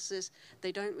peristalsis,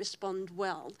 they don't respond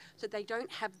well, so they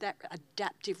don't have that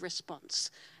adaptive response,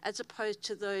 as opposed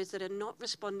to those that are not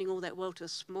responding all that well to a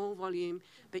small volume,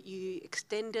 but you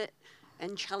extend it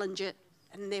and challenge it,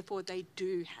 and therefore they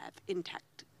do have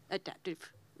intact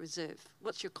adaptive reserve.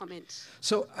 What's your comments?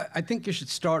 So I think you should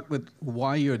start with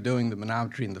why you're doing the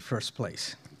manometry in the first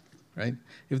place, right?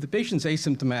 If the patient's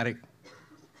asymptomatic,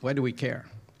 why do we care?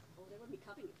 Well, they wouldn't be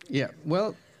covering it. Yeah,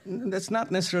 well, that's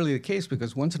not necessarily the case,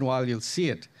 because once in a while you'll see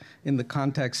it in the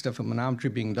context of a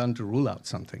manometry being done to rule out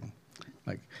something,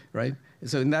 right?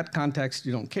 So in that context,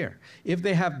 you don't care. If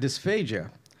they have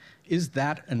dysphagia, is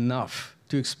that enough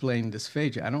to explain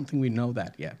dysphagia? I don't think we know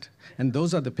that yet. And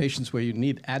those are the patients where you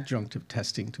need adjunctive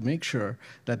testing to make sure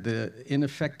that the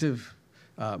ineffective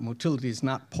motility is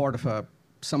not part of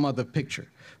some other picture.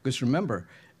 Because remember,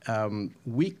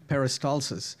 weak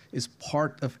peristalsis is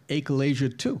part of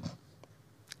achalasia too,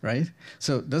 right?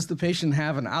 So does the patient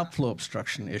have an outflow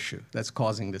obstruction issue that's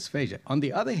causing dysphagia? On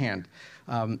the other hand,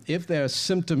 if their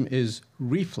symptom is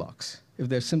reflux, if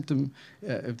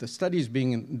the study is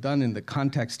being done in the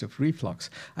context of reflux,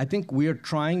 I think we are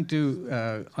trying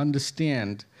to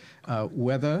understand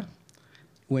whether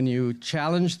when you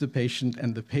challenge the patient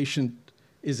and the patient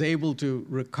is able to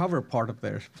recover part of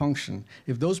their function,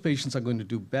 if those patients are going to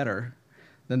do better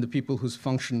than the people whose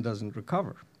function doesn't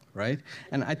recover, right?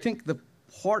 And I think the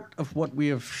part of what we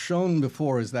have shown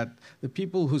before is that the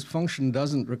people whose function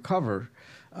doesn't recover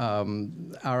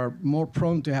are more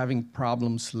prone to having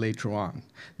problems later on.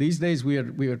 These days, we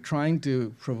are trying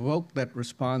to provoke that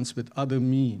response with other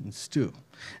means too.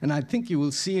 And I think you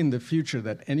will see in the future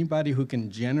that anybody who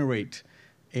can generate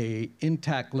a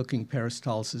intact-looking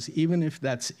peristalsis, even if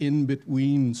that's in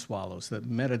between swallows, the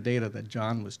metadata that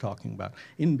John was talking about,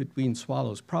 in between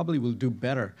swallows, probably will do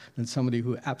better than somebody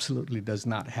who absolutely does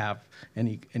not have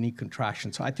any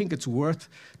contraction. So I think it's worth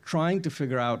trying to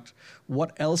figure out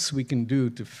what else we can do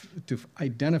to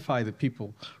identify the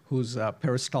people whose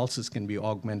peristalsis can be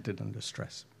augmented under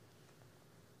stress.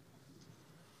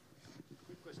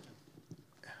 Quick question.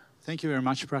 Thank you very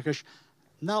much, Prakash.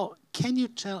 Now, can you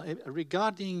tell,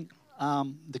 regarding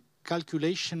the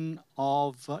calculation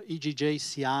of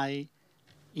EGJ-CI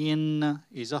in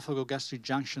esophagogastric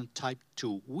junction type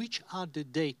 2, which are the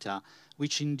data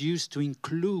which induce to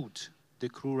include the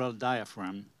crural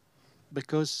diaphragm?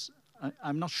 Because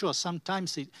I'm not sure.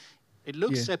 Sometimes it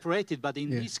looks separated, but in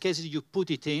these cases you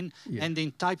put it in, and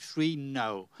in type 3,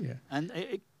 no. And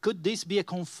could this be a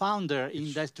confounder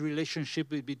in that relationship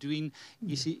between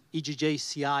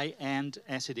EGJ-CI and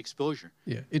acid exposure?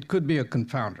 Yeah, it could be a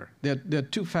confounder. There are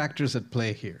two factors at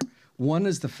play here. One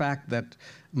is the fact that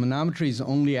manometry is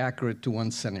only accurate to 1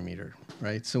 centimeter,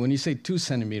 right? So when you say 2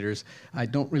 centimeters, I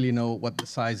don't really know what the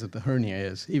size of the hernia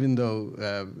is, even though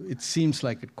it seems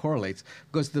like it correlates.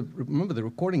 Because remember, the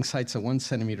recording sites are 1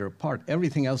 centimeter apart.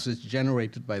 Everything else is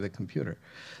generated by the computer.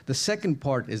 The second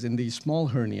part is in these small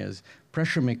hernias,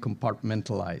 pressure may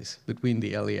compartmentalize between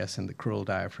the LES and the crural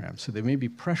diaphragm. So there may be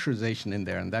pressurization in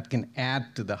there, and that can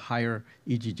add to the higher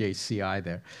EGJ-CI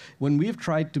there. When we've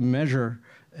tried to measure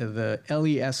the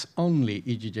LES only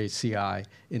EGJ-CI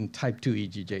in type 2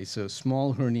 EGJ, so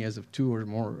small hernias of 2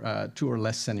 or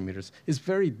less centimeters, it's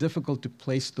very difficult to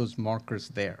place those markers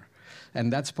there.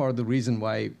 And that's part of the reason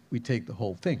why we take the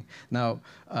whole thing. Now,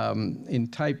 in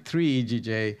type 3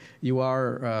 EGJ, you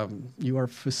are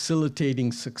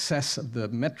facilitating success of the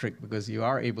metric because you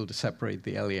are able to separate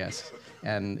the LES.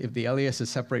 And if the LES is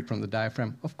separate from the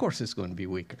diaphragm, of course it's going to be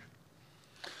weaker.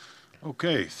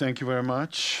 Okay, thank you very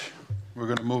much. We're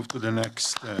going to move to the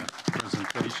next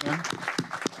presentation.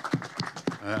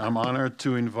 I'm honored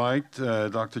to invite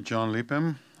Dr. John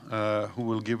Lipham, who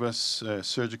will give us a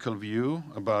surgical view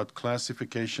about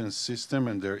classification system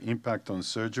and their impact on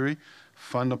surgery,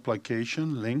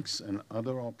 fundoplication, LINX, and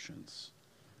other options.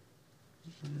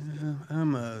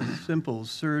 I'm a simple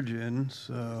surgeon,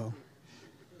 so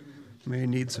may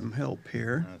need some help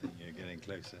here. I think you're getting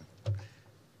closer.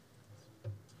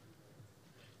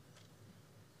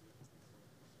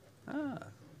 Ah,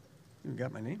 you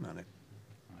got my name on it.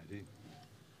 I do.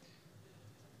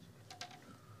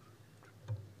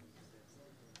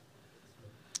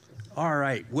 All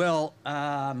right. Well,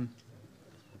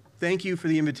 thank you for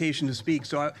the invitation to speak.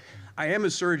 So I am a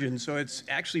surgeon, so it's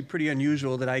actually pretty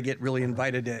unusual that I get really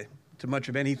invited to much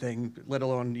of anything, let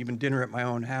alone even dinner at my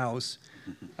own house.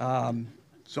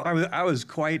 So I was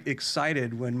quite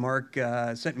excited when Mark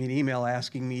sent me an email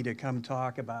asking me to come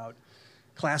talk about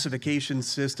classification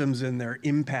systems and their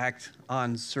impact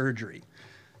on surgery.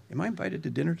 Am I invited to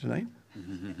dinner tonight?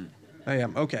 I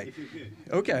am. Okay.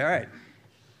 Okay.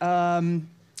 All right.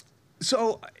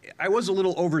 So I was a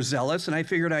little overzealous, and I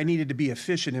figured I needed to be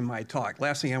efficient in my talk.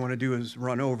 Last thing I want to do is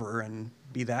run over and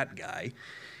be that guy.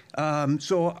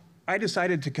 So I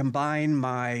decided to combine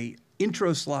my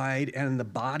intro slide and the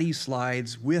body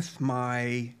slides with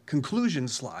my conclusion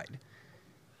slide.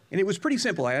 And it was pretty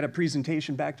simple. I had a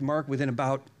presentation back to Mark within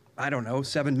about, I don't know,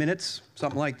 7 minutes,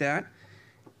 something like that.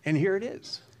 And here it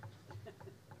is.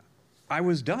 I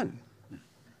was done.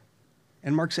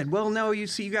 And Mark said, well, no, you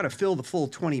see, you got to fill the full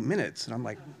 20 minutes. And I'm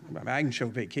like, I can show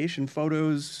vacation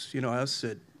photos, you know, us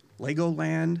at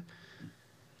Legoland.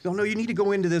 So no, you need to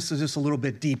go into this just a little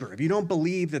bit deeper. If you don't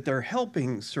believe that they're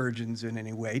helping surgeons in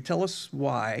any way, tell us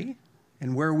why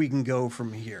and where we can go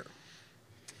from here.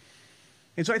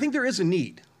 And so I think there is a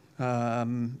need,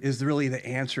 is really the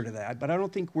answer to that. But I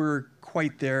don't think we're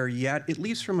quite there yet, at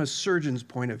least from a surgeon's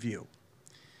point of view.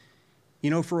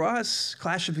 You know, for us,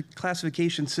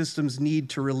 classification systems need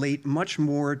to relate much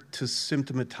more to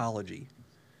symptomatology.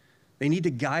 They need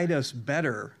to guide us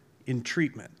better in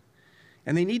treatment.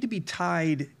 And they need to be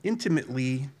tied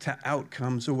intimately to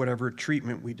outcomes of whatever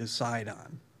treatment we decide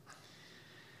on.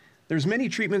 There's many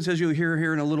treatments, as you'll hear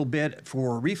here in a little bit,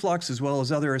 for reflux as well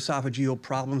as other esophageal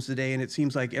problems today, and it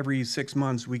seems like every 6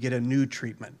 months we get a new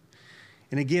treatment.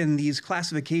 And again, these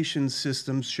classification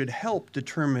systems should help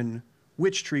determine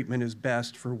which treatment is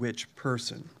best for which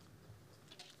person.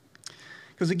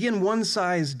 Because again, one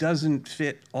size doesn't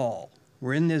fit all.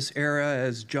 We're in this era,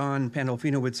 as John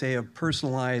Pandolfino would say, of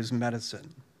personalized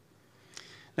medicine.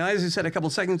 Now, as I said a couple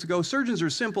seconds ago, surgeons are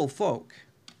simple folk.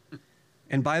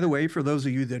 And by the way, for those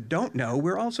of you that don't know,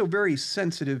 we're also very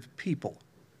sensitive people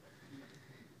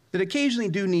that occasionally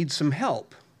do need some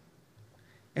help.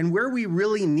 And where we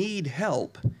really need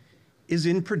help is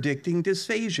in predicting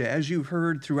dysphagia, as you've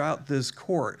heard throughout this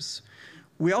course.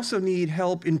 We also need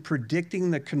help in predicting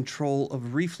the control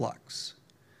of reflux.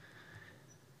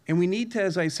 And we need to,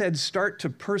 as I said, start to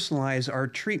personalize our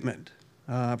treatment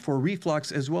for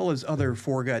reflux as well as other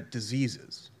foregut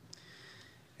diseases.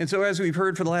 And so as we've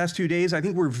heard for the last 2 days, I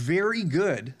think we're very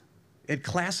good at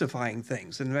classifying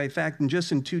things. And in fact,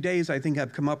 just in 2 days, I think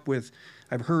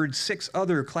I've heard 6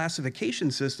 other classification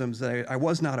systems that I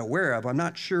was not aware of. I'm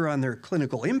not sure on their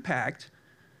clinical impact,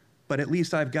 but at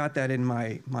least I've got that in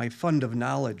my fund of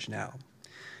knowledge now.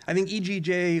 I think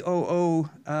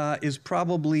EGJ-00 is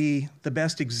probably the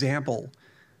best example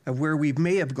of where we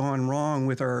may have gone wrong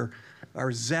with our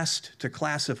zest to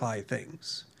classify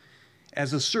things.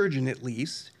 As a surgeon, at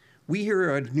least, we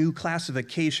hear a new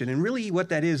classification, and really what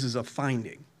that is a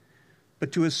finding.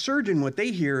 But to a surgeon, what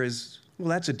they hear is, well,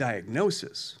 that's a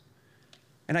diagnosis.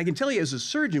 And I can tell you as a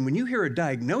surgeon, when you hear a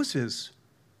diagnosis,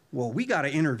 well, we got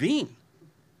to intervene.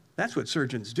 That's what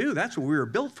surgeons do. That's what we were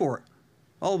built for.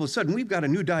 All of a sudden, we've got a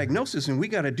new diagnosis, and we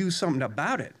got to do something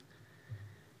about it.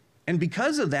 And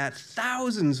because of that,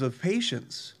 thousands of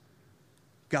patients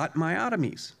got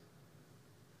myotomies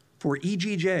for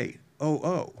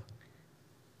EGJ-00.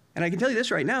 And I can tell you this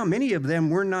right now, many of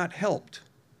them were not helped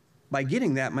by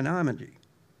getting that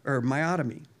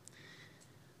myotomy.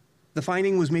 The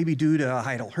finding was maybe due to a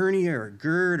hiatal hernia or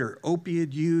GERD or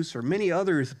opioid use or many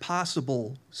other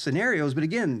possible scenarios. But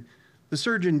again, the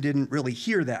surgeon didn't really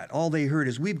hear that. All they heard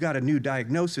is, we've got a new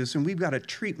diagnosis and we've got a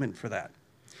treatment for that.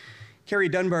 Kerry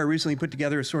Dunbar recently put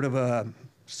together a sort of a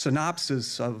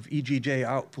synopsis of EGJ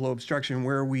outflow obstruction,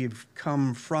 where we've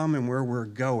come from and where we're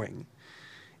going.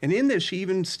 And in this, she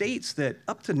even states that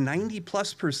up to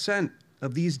 90+%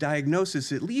 of these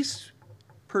diagnoses, at least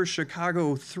per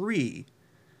Chicago 3,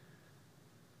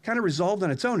 kind of resolved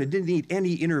on its own. It didn't need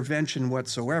any intervention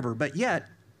whatsoever, but yet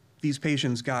these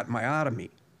patients got myotomy.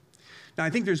 Now,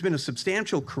 I think there's been a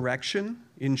substantial correction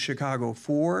in Chicago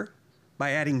 4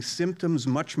 by adding symptoms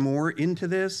much more into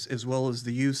this, as well as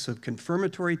the use of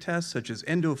confirmatory tests such as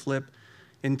endoflip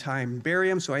and time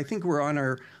barium. So I think we're on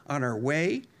our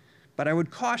way, but I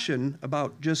would caution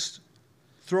about just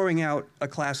throwing out a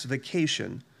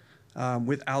classification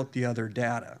without the other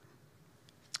data.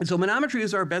 And so manometry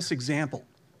is our best example,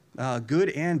 good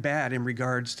and bad in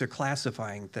regards to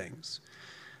classifying things.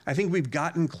 I think we've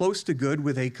gotten close to good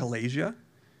with achalasia,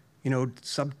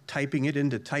 subtyping it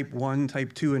into type 1,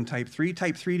 type 2, and type 3.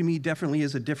 Type 3 to me definitely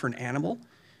is a different animal.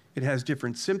 It has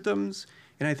different symptoms,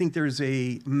 and I think there's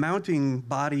a mounting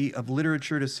body of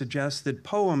literature to suggest that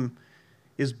POEM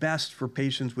is best for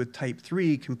patients with type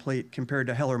 3 compared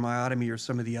to Heller myotomy or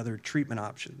some of the other treatment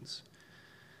options.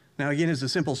 Now, again, as a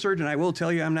simple surgeon, I will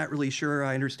tell you I'm not really sure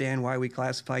I understand why we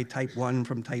classify type 1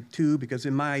 from type 2, because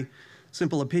in my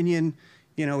simple opinion,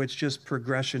 it's just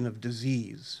progression of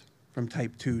disease from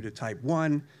type 2 to type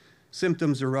 1.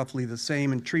 Symptoms are roughly the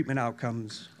same, and treatment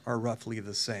outcomes are roughly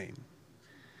the same.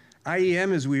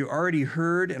 IEM, as we already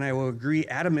heard, and I will agree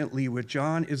adamantly with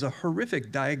John, is a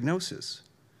horrific diagnosis.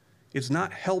 It's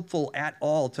not helpful at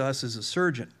all to us as a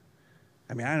surgeon.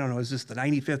 I mean, I don't know, is this the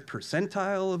 95th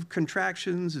percentile of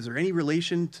contractions? Is there any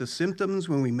relation to symptoms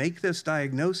when we make this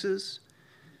diagnosis?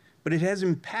 But it has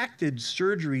impacted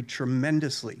surgery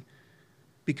tremendously,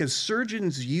 because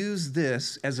surgeons use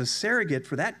this as a surrogate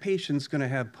for that patient's going to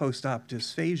have post-op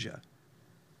dysphagia.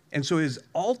 And so it has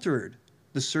altered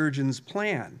the surgeon's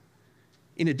plan.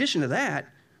 In addition to that,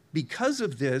 because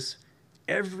of this,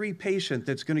 every patient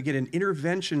that's going to get an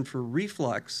intervention for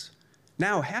reflux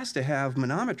now has to have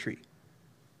manometry.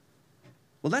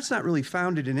 Well, that's not really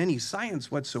founded in any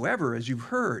science whatsoever, as you've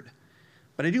heard.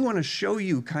 But I do want to show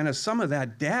you kind of some of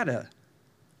that data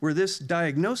where this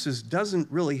diagnosis doesn't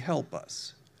really help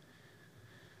us.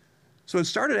 So it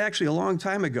started actually a long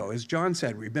time ago. As John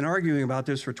said, we've been arguing about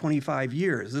this for 25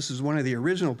 years. This is one of the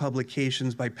original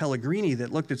publications by Pellegrini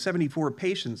that looked at 74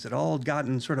 patients that all had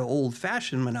gotten sort of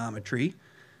old-fashioned manometry.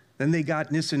 Then they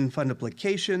got Nissen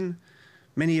fundoplication.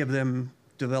 Many of them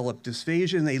developed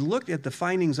dysphagia, and they looked at the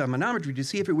findings on manometry to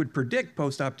see if it would predict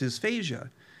post-op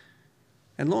dysphagia.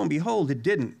 And lo and behold, it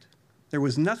didn't. There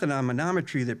was nothing on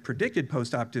manometry that predicted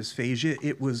post-op dysphagia.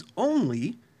 It was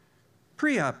only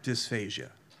pre-op dysphagia.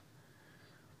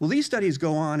 Well, these studies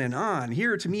go on and on.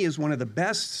 Here, to me, is one of the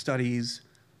best studies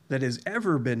that has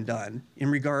ever been done in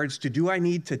regards to, do I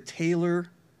need to tailor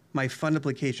my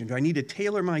fundoplication? Do I need to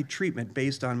tailor my treatment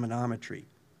based on manometry?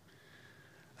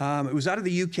 It was out of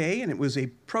the UK, and it was a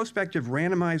prospective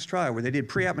randomized trial where they did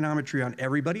pre-op manometry on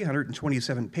everybody,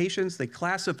 127 patients. They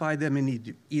classified them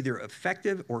in either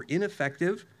effective or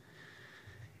ineffective.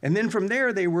 And then from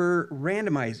there, they were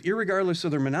randomized, irregardless of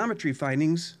their manometry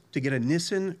findings, to get a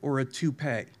Nissen or a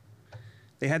Toupet.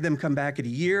 They had them come back at a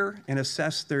year and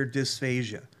assess their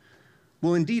dysphagia.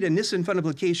 Well, indeed, a Nissen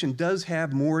fundoplication does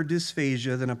have more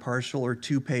dysphagia than a partial or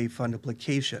Toupet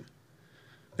fundoplication.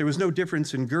 There was no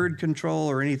difference in GERD control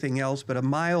or anything else, but a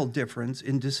mild difference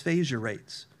in dysphagia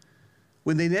rates.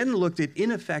 When they then looked at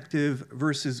ineffective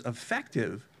versus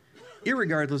effective,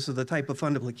 irregardless of the type of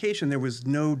fundoplication, there was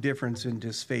no difference in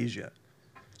dysphagia.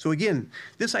 So again,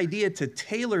 this idea to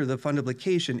tailor the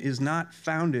fundoplication is not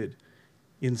founded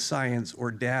in science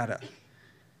or data.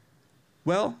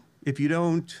 Well, if you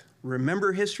don't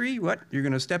remember history, what? You're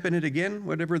going to step in it again,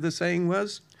 whatever the saying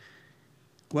was?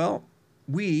 Well,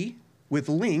 we, with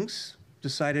LINX,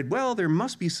 decided, well, there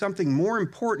must be something more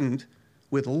important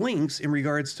with LINX in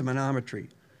regards to manometry.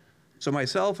 So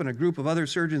myself and a group of other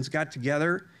surgeons got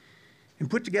together and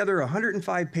put together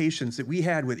 105 patients that we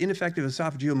had with ineffective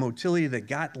esophageal motility that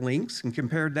got LINX and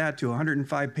compared that to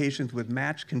 105 patients with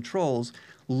matched controls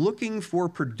looking for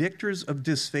predictors of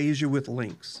dysphagia with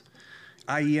LINX.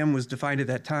 IEM was defined at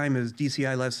that time as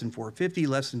DCI less than 450,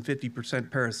 less than 50%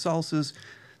 peristalsis.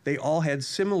 They all had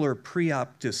similar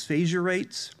pre-op dysphagia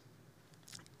rates.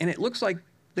 And it looks like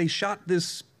they shot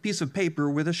this piece of paper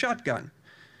with a shotgun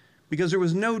because there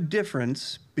was no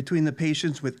difference between the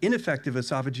patients with ineffective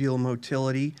esophageal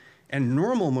motility and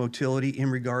normal motility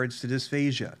in regards to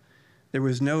dysphagia. There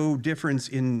was no difference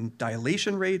in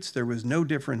dilation rates. There was no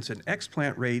difference in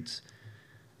explant rates.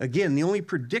 Again, the only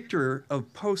predictor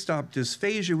of post-op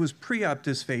dysphagia was pre-op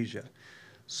dysphagia.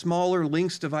 Smaller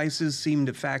LINX devices seemed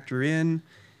to factor in,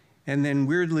 and then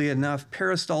weirdly enough,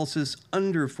 peristalsis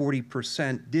under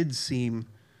 40% did seem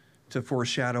to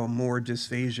foreshadow more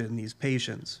dysphagia in these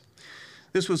patients.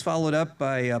 This was followed up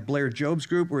by Blair Job's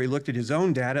group, where he looked at his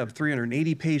own data of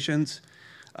 380 patients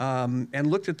and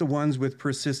looked at the ones with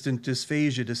persistent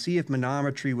dysphagia to see if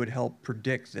manometry would help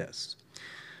predict this.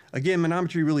 Again,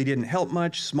 manometry really didn't help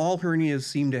much. Small hernias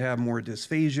seem to have more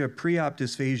dysphagia. Pre-op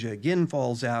dysphagia again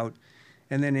falls out.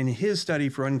 And then in his study,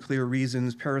 for unclear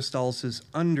reasons, peristalsis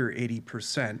under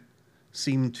 80%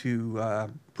 seemed to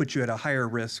put you at a higher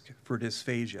risk for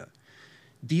dysphagia.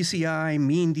 DCI,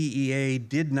 mean DEA,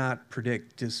 did not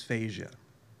predict dysphagia.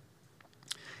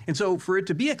 And so for it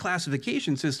to be a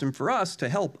classification system for us, to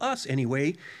help us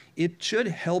anyway, it should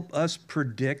help us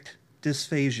predict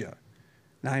dysphagia.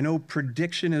 Now, I know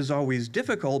prediction is always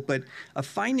difficult, but a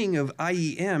finding of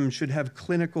IEM should have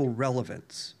clinical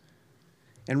relevance.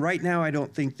 And right now, I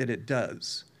don't think that it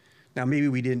does. Now, maybe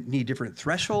we didn't need different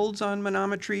thresholds on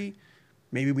manometry.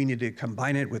 Maybe we need to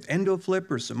combine it with EndoFlip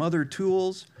or some other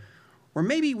tools. Or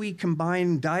maybe we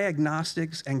combine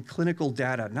diagnostics and clinical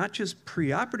data, not just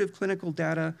preoperative clinical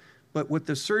data, but what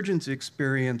the surgeon's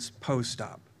experience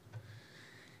post-op.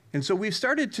 And so we've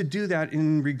started to do that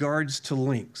in regards to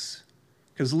LINX,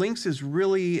 because LINX is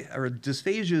really, or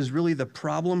dysphagia is really the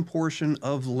problem portion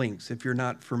of LINX, if you're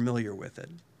not familiar with it.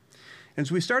 And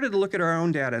so we started to look at our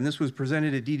own data, and this was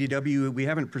presented at DDW. We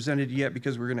haven't presented it yet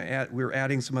because we're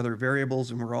adding some other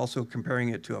variables, and we're also comparing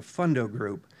it to a Fundo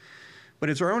group. But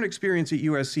it's our own experience at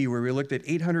USC where we looked at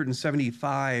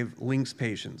 875 LINX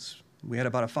patients. We had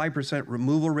about a 5%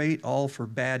 removal rate, all for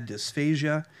bad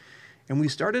dysphagia. And we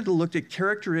started to look at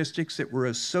characteristics that were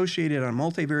associated on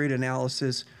multivariate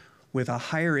analysis with a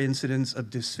higher incidence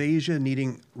of dysphagia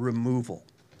needing removal.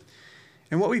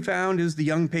 And what we found is the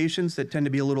young patients that tend to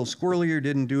be a little squirrelier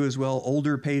didn't do as well.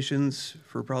 Older patients,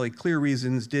 for probably clear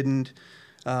reasons, didn't.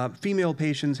 Female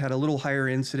patients had a little higher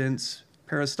incidence.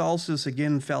 Peristalsis,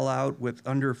 again, fell out with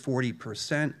under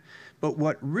 40%. But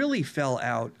what really fell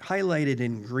out, highlighted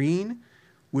in green,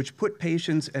 which put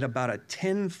patients at about a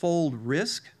 10-fold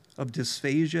risk of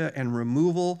dysphagia and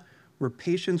removal, were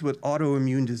patients with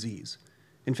autoimmune disease.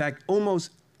 In fact,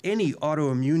 almost any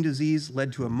autoimmune disease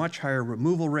led to a much higher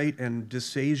removal rate and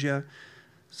dysphagia.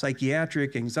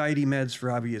 Psychiatric anxiety meds, for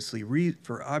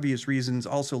obvious reasons,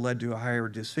 also led to a higher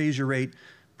dysphagia rate.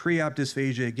 Pre-op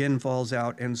dysphagia again falls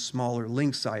out, and smaller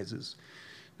LINX sizes.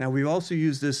 Now, we also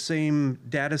use this same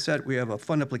data set. We have a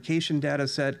Fundoplication data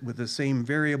set with the same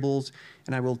variables,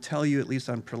 and I will tell you, at least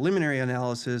on preliminary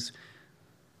analysis,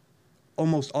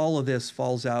 almost all of this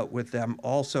falls out with them,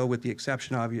 also with the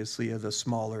exception, obviously, of the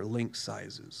smaller LINX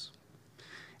sizes.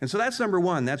 And so that's number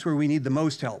one. That's where we need the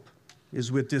most help,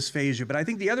 is with dysphagia. But I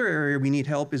think the other area we need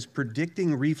help is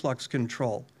predicting reflux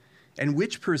control and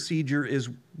which procedure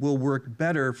will work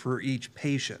better for each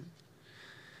patient.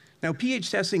 Now, pH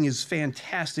testing is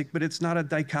fantastic, but it's not a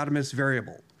dichotomous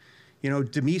variable. You know,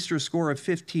 Demestre score of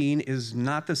 15 is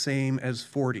not the same as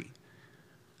 40.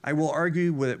 I will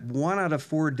argue that 1 out of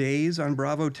 4 days on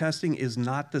Bravo testing is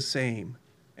not the same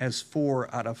as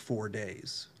 4 out of 4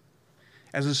 days.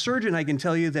 As a surgeon, I can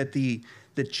tell you that the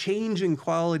change in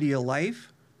quality of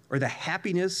life or the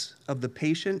happiness of the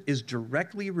patient is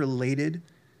directly related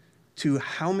to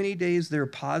how many days they're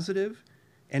positive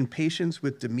and patients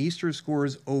with Demestre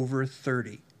scores over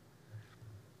 30.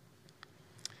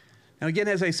 Now again,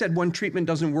 as I said, one treatment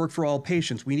doesn't work for all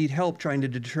patients. We need help trying to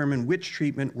determine which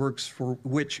treatment works for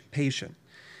which patient.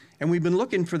 And we've been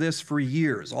looking for this for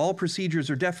years. All procedures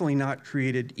are definitely not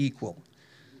created equal.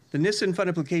 The Nissen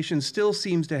fundoplication still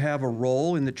seems to have a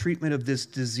role in the treatment of this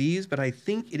disease, but I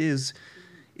think it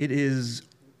is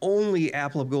only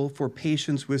applicable for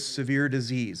patients with severe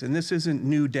disease. And this isn't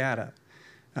new data.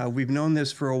 We've known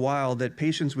this for a while, that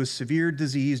patients with severe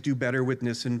disease do better with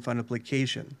Nissen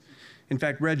fundoplication. In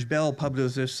fact, Reg Bell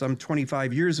published this some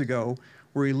 25 years ago,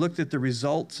 where he looked at the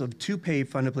results of toupee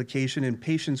fundoplication in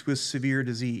patients with severe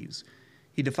disease.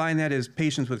 He defined that as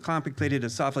patients with complicated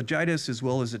esophagitis as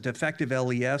well as a defective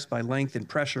LES by length and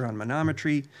pressure on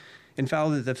manometry, and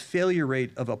found that the failure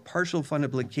rate of a partial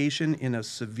fundoplication in a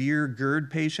severe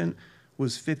GERD patient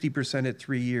was 50% at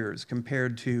 3 years,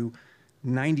 compared to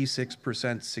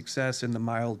 96% success in the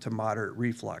mild to moderate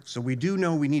reflux. So we do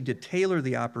know we need to tailor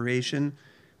the operation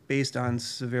based on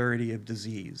severity of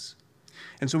disease.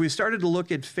 And so we started to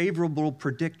look at favorable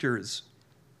predictors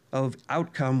of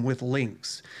outcome with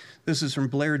LINX. This is from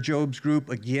Blair Job's group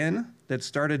again, that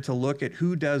started to look at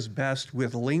who does best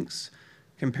with LINX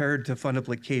compared to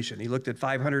fundoplication. He looked at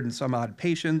 500 and some odd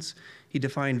patients. He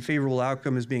defined favorable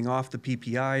outcome as being off the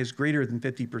PPIs, greater than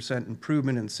 50%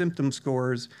 improvement in symptom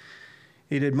scores.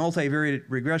 He did multivariate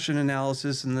regression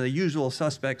analysis, and the usual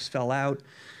suspects fell out.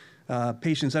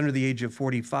 Patients under the age of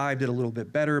 45 did a little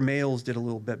bit better. Males did a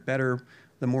little bit better.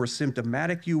 The more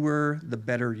symptomatic you were, the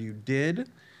better you did.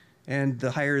 And the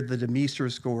higher the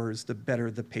Demeester scores, the better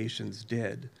the patients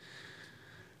did.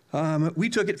 We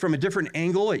took it from a different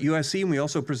angle at USC, and we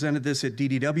also presented this at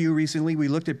DDW recently. We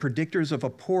looked at predictors of a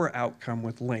poor outcome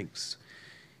with LINX.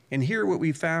 And here what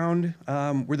we found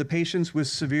were the patients with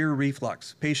severe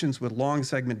reflux, patients with long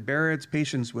segment Barrett's,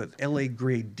 patients with LA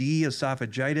grade D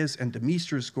esophagitis and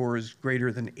Demeester scores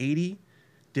greater than 80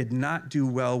 did not do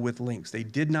well with LINX. They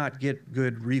did not get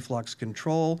good reflux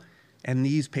control, and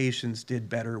these patients did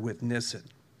better with Nissen.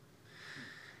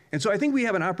 And so I think we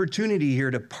have an opportunity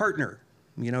here to partner,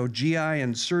 GI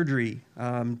and surgery,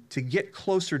 to get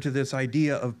closer to this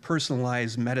idea of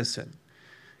personalized medicine.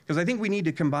 Because I think we need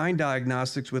to combine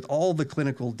diagnostics with all the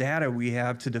clinical data we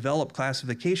have to develop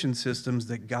classification systems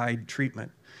that guide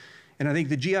treatment. And I think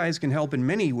the GIs can help in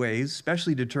many ways,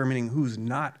 especially determining who's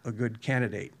not a good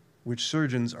candidate, which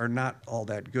surgeons are not all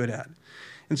that good at.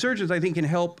 And surgeons, I think, can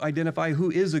help identify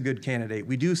who is a good candidate.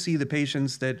 We do see the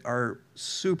patients that are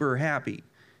super happy,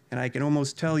 and I can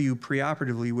almost tell you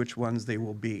preoperatively which ones they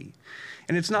will be.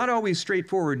 And it's not always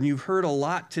straightforward, and you've heard a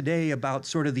lot today about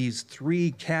sort of these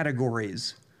 3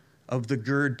 categories of the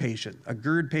GERD patient. A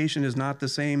GERD patient is not the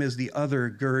same as the other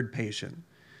GERD patient.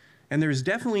 And there's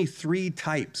definitely 3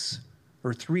 types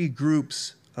or 3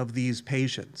 groups of these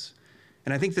patients.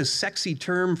 And I think the sexy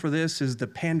term for this is the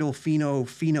Pandolfino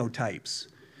phenotypes.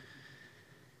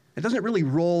 It doesn't really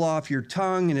roll off your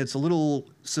tongue, and it's a little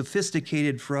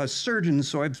sophisticated for us surgeons,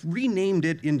 so I've renamed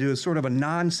it into a sort of a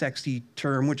non-sexy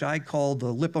term, which I call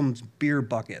the Lipham's beer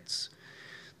buckets.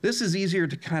 This is easier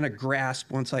to kind of grasp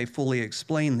once I fully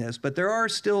explain this, but there are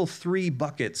still 3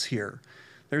 buckets here.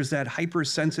 There's that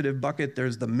hypersensitive bucket,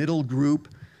 there's the middle group,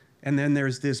 and then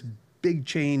there's this big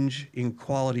change in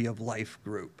quality of life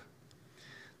group.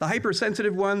 The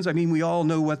hypersensitive ones, I mean, we all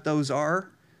know what those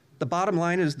are. The bottom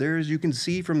line is you can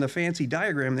see from the fancy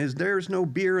diagram, there's no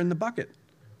beer in the bucket,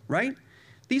 right?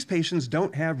 These patients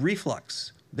don't have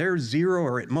reflux. They're 0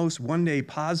 or at most 1 day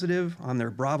positive on their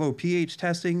Bravo pH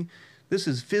testing. This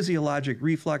is physiologic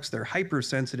reflux. They're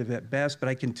hypersensitive at best, but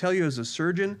I can tell you as a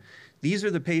surgeon, these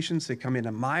are the patients that come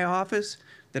into my office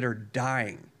that are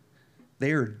dying.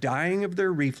 They are dying of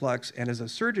their reflux, and as a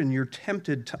surgeon, you're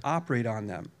tempted to operate on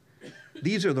them.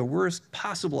 These are the worst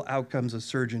possible outcomes a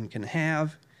surgeon can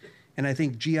have, and I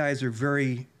think GIs are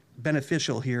very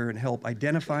beneficial here in help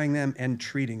identifying them and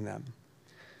treating them.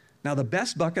 Now, the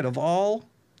best bucket of all,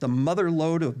 the mother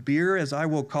lode of beer, as I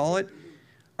will call it,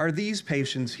 are these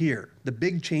patients here, the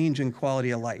big change in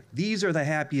quality of life. These are the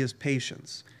happiest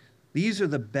patients. These are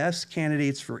the best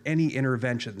candidates for any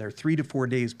intervention. They're 3 to 4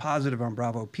 days positive on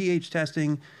Bravo pH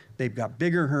testing. They've got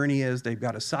bigger hernias. They've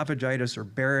got esophagitis or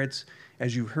Barrett's.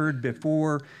 As you heard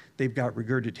before, they've got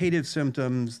regurgitative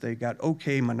symptoms. They've got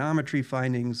okay manometry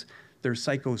findings. They're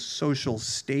psychosocial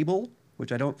stable,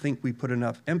 which I don't think we put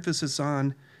enough emphasis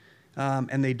on,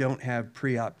 and they don't have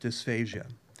pre-op dysphagia.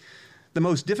 The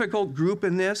most difficult group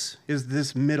in this is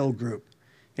this middle group.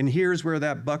 And here's where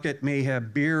that bucket may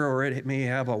have beer or it may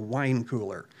have a wine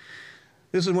cooler.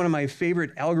 This is one of my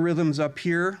favorite algorithms up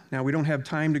here. Now, we don't have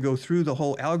time to go through the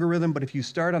whole algorithm, but if you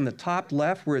start on the top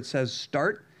left where it says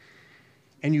start,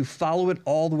 and you follow it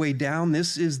all the way down,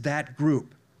 this is that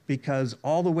group. Because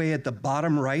all the way at the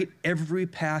bottom right, every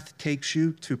path takes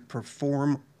you to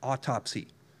perform autopsy.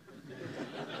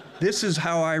 This is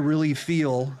how I really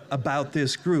feel about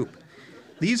this group.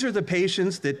 These are the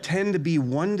patients that tend to be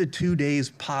 1 to 2 days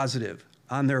positive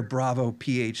on their Bravo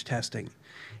pH testing.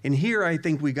 And here I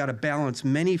think we got to balance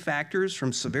many factors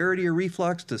from severity of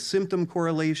reflux to symptom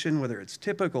correlation, whether it's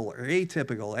typical or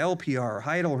atypical, LPR,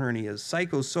 hiatal hernias,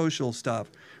 psychosocial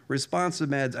stuff, responsive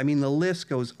meds. I mean, the list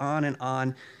goes on and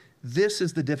on. This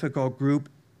is the difficult group.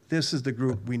 This is the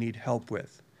group we need help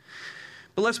with.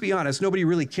 But let's be honest, nobody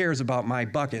really cares about my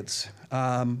buckets.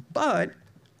 But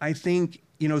I think,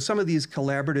 you know, some of these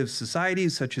collaborative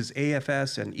societies such as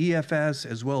AFS and EFS,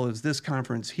 as well as this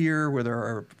conference here where there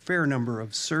are a fair number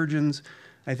of surgeons,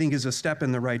 I think is a step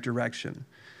in the right direction.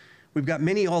 We've got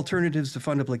many alternatives to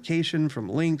fundoplication, from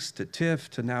LINX to TIF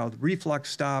to now the reflux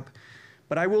stop.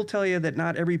 But I will tell you that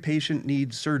not every patient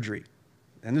needs surgery.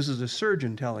 And this is a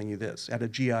surgeon telling you this at a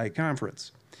GI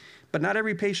conference. But not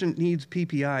every patient needs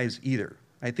PPIs either.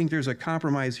 I think there's a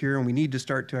compromise here, and we need to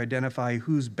start to identify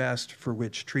who's best for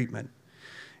which treatment.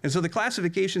 And so the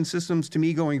classification systems, to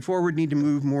me, going forward, need to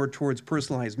move more towards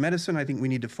personalized medicine. I think we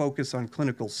need to focus on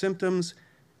clinical symptoms,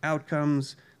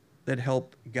 outcomes that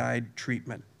help guide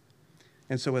treatment.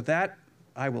 And so with that,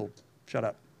 I will shut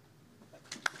up.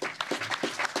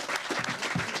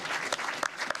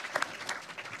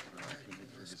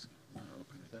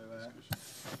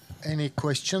 Any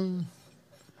question?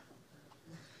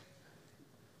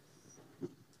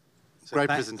 Great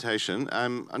presentation.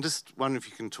 I'm just wondering if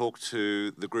you can talk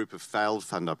to the group of failed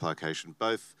fundoplication,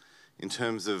 both in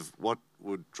terms of what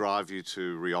would drive you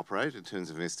to reoperate in terms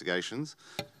of investigations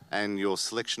and your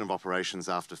selection of operations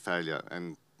after failure,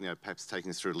 and perhaps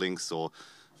taking us through LINX or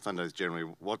fundos generally.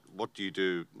 What do you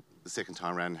do the second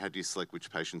time around? How do you select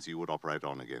which patients you would operate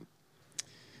on again?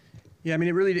 Yeah, I mean,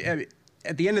 it really,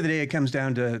 at the end of the day, it comes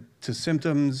down to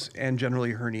symptoms and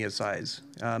generally hernia size.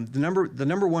 The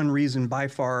number one reason by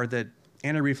far that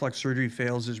anti-reflux surgery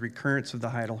fails is recurrence of the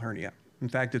hiatal hernia. In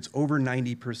fact, it's over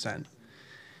 90%.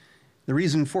 The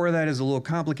reason for that is a little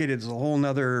complicated. It's a whole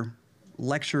nother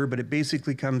lecture, but it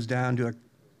basically comes down to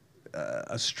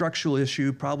a structural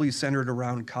issue, probably centered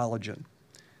around collagen,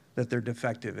 that they're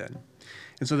defective in.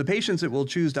 And so the patients that we'll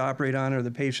choose to operate on are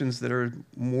the patients that are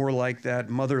more like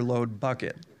that mother load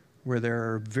bucket, where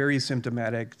they're very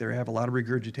symptomatic, they have a lot of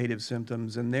regurgitative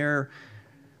symptoms, and they're,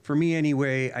 for me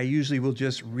anyway, I usually will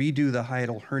just redo the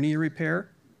hiatal hernia repair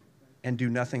and do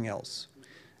nothing else.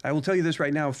 I will tell you this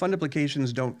right now,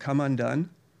 fundoplications don't come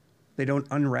undone. They don't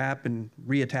unwrap and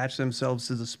reattach themselves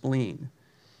to the spleen.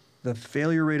 The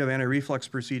failure rate of anti-reflux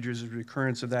procedures is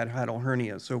recurrence of that hiatal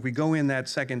hernia. So if we go in that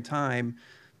second time,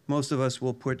 most of us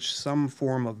will put some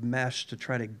form of mesh to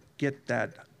try to get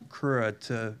that crura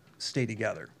to stay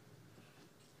together.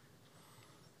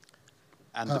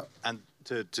 And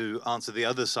to answer the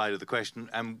other side of the question,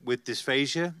 with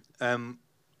dysphagia,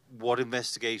 what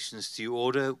investigations do you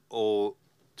order, or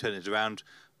turn it around,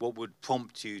 what would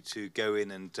prompt you to go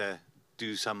in and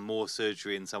do some more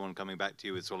surgery in someone coming back to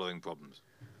you with swallowing problems?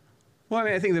 Well, I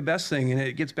mean, I think the best thing, and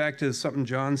it gets back to something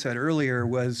John said earlier,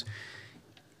 was,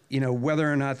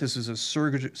 whether or not this is a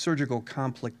surgical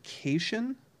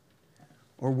complication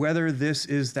or whether this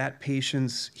is that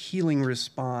patient's healing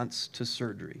response to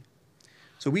surgery.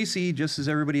 So we see, just as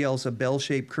everybody else, a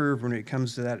bell-shaped curve when it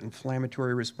comes to that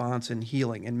inflammatory response and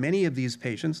healing. And many of these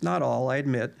patients, not all, I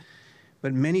admit,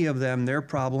 but many of them, their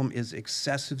problem is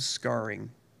excessive scarring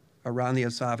around the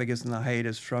esophagus and the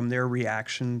hiatus from their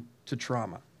reaction to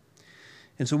trauma.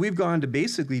 And so we've gone to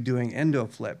basically doing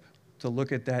endoflip to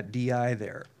look at that DI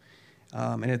there.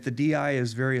 And if the DI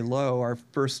is very low, our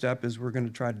first step is we're going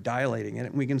to try dilating it,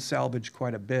 and we can salvage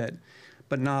quite a bit.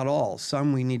 But not all.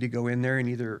 Some we need to go in there and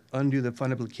either undo the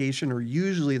fundoplication, or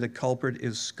usually the culprit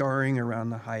is scarring around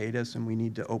the hiatus and we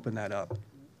need to open that up.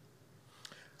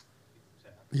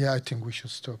 Yeah, I think we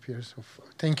should stop here. So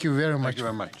thank you very much. Thank you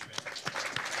very much.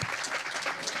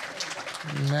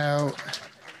 Now,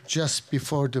 just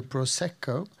before the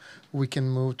Prosecco, we can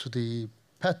move to the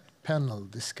panel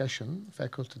discussion,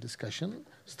 faculty discussion,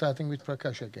 starting with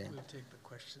Prakash again. We'll take the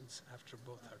questions after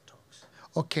both our talks.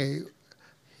 Okay.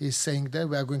 He's saying that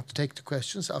we are going to take the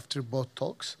questions after both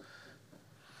talks.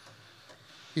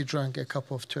 He drank a cup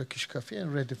of Turkish coffee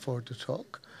and ready for the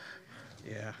talk.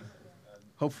 Yeah,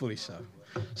 hopefully so.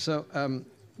 So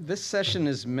this session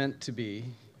is meant to be,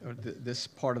 or this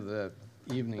part of the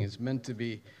evening is meant to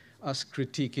be us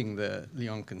critiquing the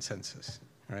Lyon consensus,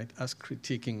 right? Us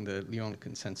critiquing the Lyon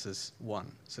consensus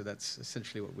 1. So that's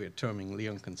essentially what we're terming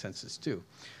Lyon consensus 2.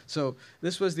 So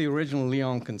this was the original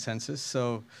Lyon consensus.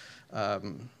 So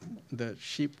the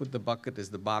sheep with the bucket is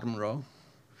the bottom row.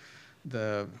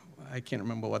 I can't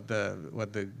remember what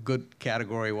the good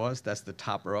category was. That's the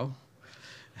top row.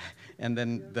 and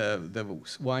then the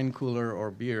wine cooler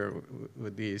or beer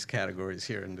with these categories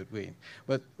here in between.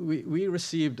 But we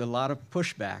received a lot of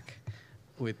pushback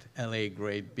with LA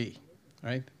grade B,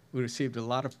 right? We received a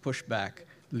lot of pushback,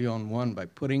 Lyon 1, by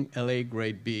putting LA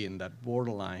grade B in that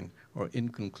borderline or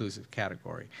inconclusive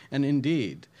category. And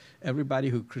indeed, everybody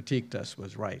who critiqued us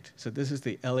was right. So this is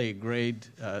the LA grade,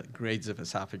 grades of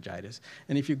esophagitis.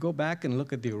 And if you go back and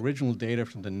look at the original data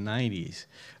from the 90s,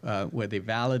 where they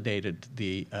validated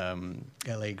the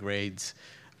LA grades,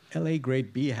 LA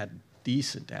grade B had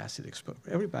decent acid exposure.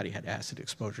 Everybody had acid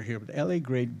exposure here, but LA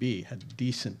grade B had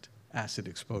decent acid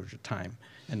exposure time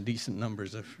and decent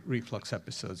numbers of reflux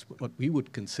episodes, what we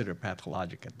would consider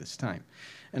pathologic at this time.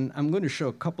 And I'm going to show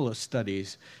a couple of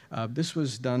studies. This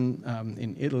was done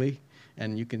in Italy,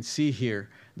 and you can see here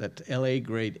that LA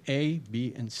grade A,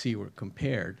 B, and C were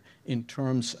compared in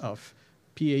terms of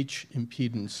pH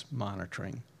impedance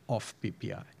monitoring off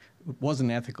PPI. It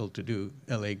wasn't ethical to do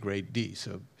LA grade D,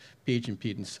 so pH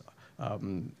impedance,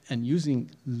 and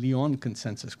using Lyon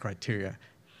consensus criteria,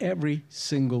 every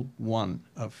single one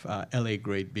of LA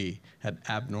grade B had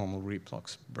abnormal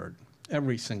reflux burden,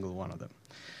 every single one of them.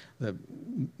 The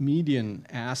median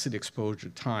acid exposure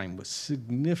time was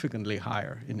significantly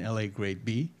higher in LA grade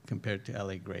B compared to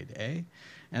LA grade A,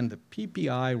 and the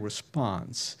PPI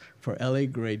response for LA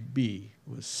grade B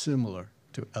was similar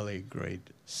to LA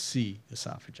grade C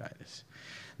esophagitis.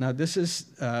 Now, this is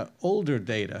older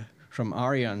data from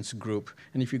Arian's group,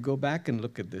 and if you go back and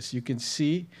look at this, you can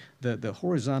see the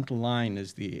horizontal line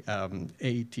is the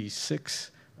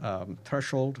AET6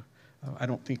 threshold. I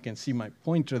don't think you can see my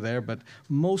pointer there, but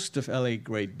most of LA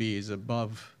grade B is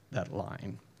above that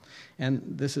line. And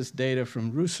this is data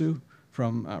from Rusu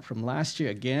from last year.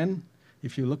 Again,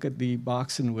 if you look at the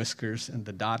box and whiskers and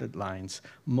the dotted lines,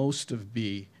 most of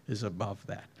B is above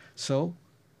that. So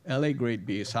LA grade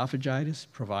B esophagitis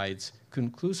provides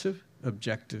conclusive,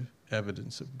 objective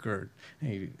evidence of GERD.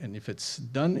 And if it's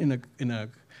done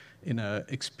in a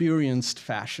experienced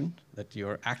fashion, that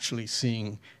you're actually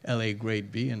seeing LA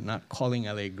grade B and not calling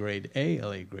LA grade A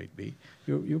LA grade B,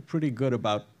 you're pretty good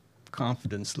about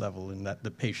confidence level in that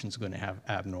the patient's going to have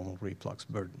abnormal reflux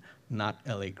burden, not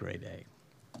LA grade A.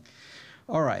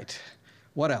 All right,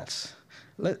 what else?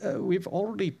 We've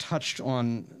already touched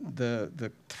on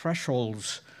the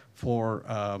thresholds for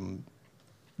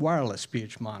wireless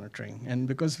pH monitoring, and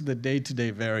because of the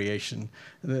day-to-day variation,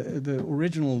 the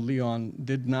original Lyon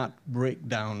did not break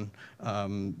down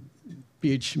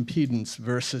pH impedance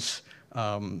versus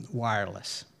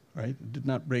wireless, right? It did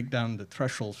not break down the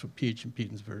thresholds for pH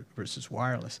impedance versus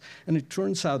wireless. And it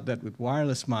turns out that with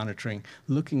wireless monitoring,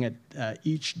 looking at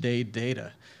each day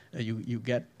data, you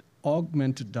get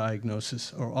augmented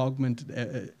diagnosis or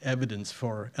augmented evidence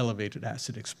for elevated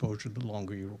acid exposure the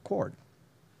longer you record.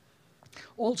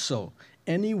 Also,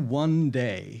 any one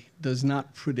day does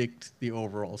not predict the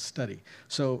overall study.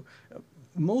 So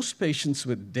most patients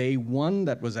with day one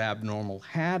that was abnormal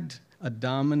had a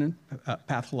dominant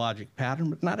pathologic pattern,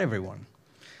 but not everyone.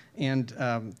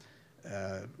 And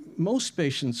most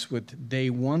patients with day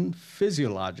one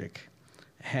physiologic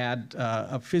had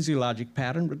a physiologic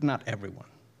pattern, but not everyone.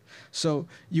 So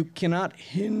you cannot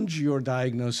hinge your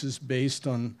diagnosis based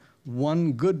on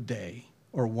one good day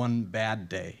or one bad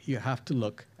day. You have to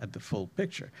look at the full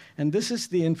picture. And this is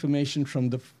the information from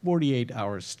the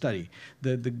 48-hour study.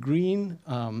 The green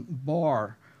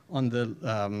bar on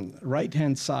the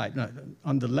right-hand side, no,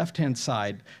 on the left-hand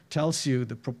side, tells you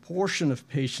the proportion of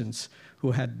patients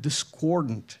who had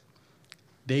discordant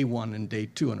day one and day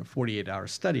two in a 48-hour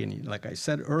study. And like I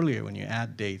said earlier, when you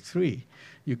add day three,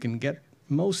 you can get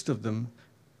most of them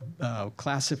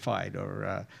classified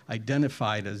or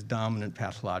identified as dominant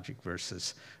pathologic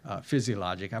versus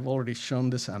physiologic. I've already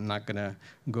shown this. I'm not going to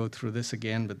go through this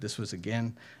again, but this was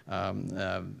again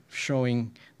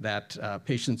showing that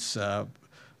patients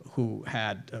who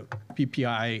had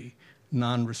PPI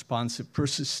non-responsive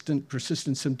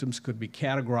persistent symptoms could be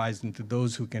categorized into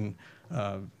those who can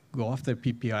go off their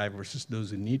PPI versus those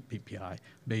who need PPI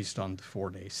based on the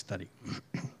 4-day study.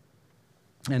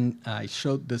 And I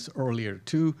showed this earlier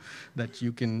too, that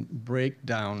you can break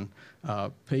down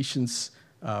patients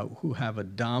who have a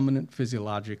dominant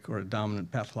physiologic or a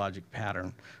dominant pathologic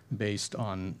pattern based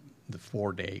on the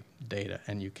 4-day data.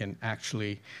 And you can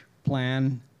actually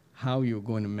plan how you're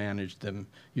going to manage them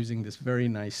using this very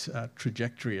nice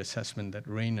trajectory assessment that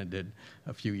Reina did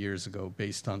a few years ago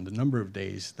based on the number of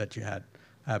days that you had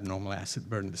abnormal acid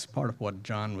burden. This is part of what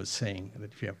John was saying,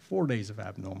 that if you have 4 days of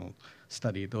abnormal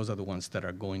study, those are the ones that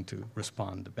are going to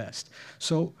respond the best.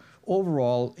 So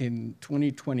overall, in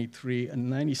 2023, a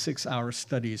 96-hour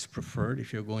study is preferred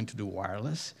if you're going to do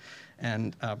wireless.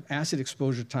 And acid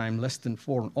exposure time less than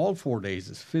 4 on all 4 days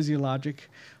is physiologic.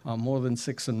 More than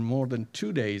 6 and more than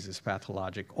 2 days is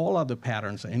pathologic. All other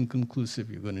patterns are inconclusive.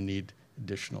 You're going to need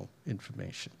additional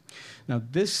information. Now,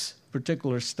 this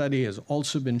particular study has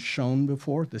also been shown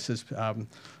before. This is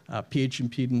pH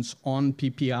impedance on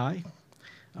PPI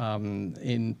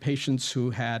in patients who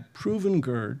had proven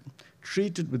GERD,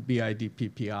 treated with BID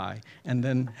PPI, and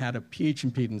then had a pH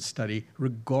impedance study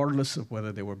regardless of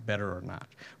whether they were better or not.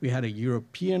 We had a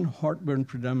European heartburn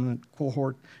predominant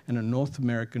cohort and a North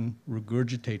American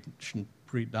regurgitation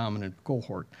predominant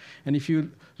cohort. And if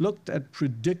you looked at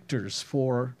predictors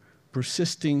for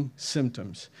persisting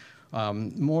symptoms,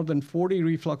 more than 40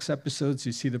 reflux episodes,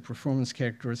 you see the performance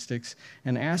characteristics,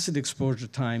 and acid exposure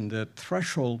time, the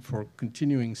threshold for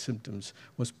continuing symptoms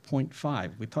was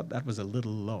 0.5. We thought that was a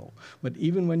little low. But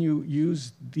even when you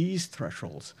use these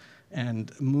thresholds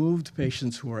and moved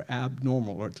patients who were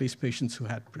abnormal, or at least patients who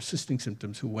had persisting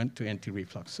symptoms who went to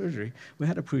anti-reflux surgery, we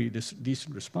had a pretty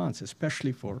decent response,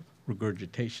 especially for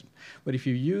regurgitation. But if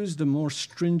you use the more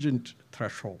stringent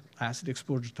threshold, acid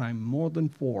exposure time more than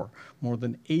 4, more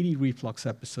than 80 reflux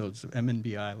episodes of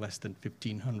MNBI less than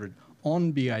 1,500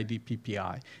 on BID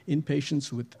PPI in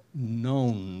patients with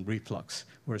known reflux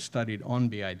who are studied on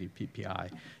BID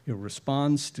PPI, your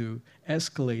response to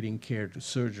escalating care to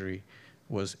surgery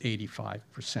was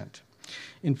 85%.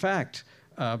 In fact,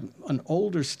 an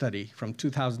older study from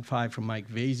 2005 from Mike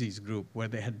Vasey's group, where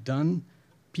they had done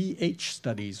pH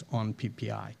studies on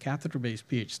PPI, catheter-based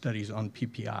pH studies on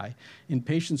PPI in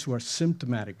patients who are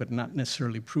symptomatic but not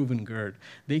necessarily proven GERD,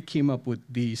 they came up with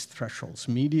these thresholds.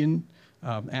 Median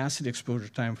acid exposure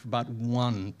time of about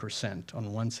 1%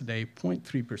 on once a day,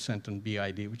 0.3% on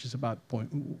BID, which is about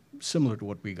similar to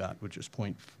what we got, which is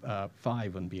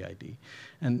 0.5 on BID.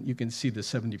 And you can see the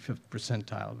 75th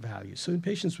percentile value. So in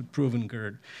patients with proven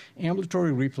GERD,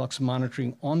 ambulatory reflux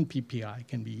monitoring on PPI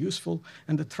can be useful,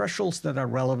 and the thresholds that are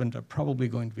relevant are probably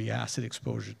going to be acid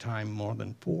exposure time more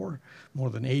than 4,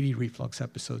 more than 80 reflux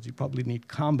episodes. You probably need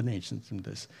combinations from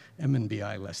this,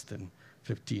 MNBI less than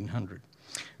 1,500.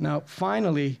 Now,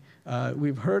 finally,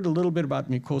 we've heard a little bit about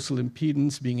mucosal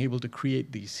impedance, being able to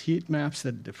create these heat maps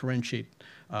that differentiate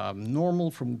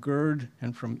normal from GERD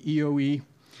and from EOE.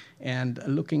 And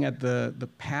looking at the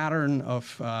pattern of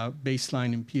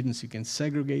baseline impedance, you can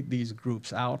segregate these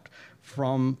groups out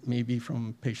from maybe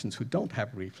from patients who don't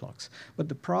have reflux. But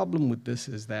the problem with this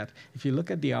is that if you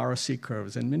look at the ROC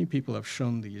curves, and many people have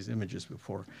shown these images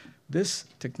before, this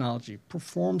technology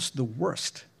performs the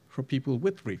worst for people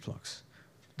with reflux.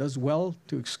 Does well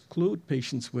to exclude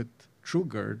patients with true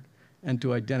GERD and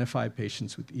to identify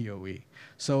patients with EOE.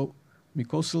 So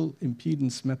mucosal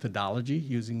impedance methodology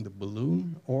using the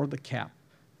balloon or the cap,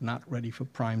 not ready for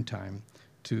prime time,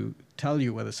 to tell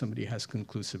you whether somebody has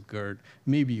conclusive GERD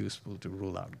may be useful to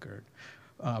rule out GERD.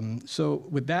 So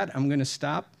with that, I'm going to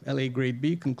stop. LA grade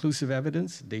B, conclusive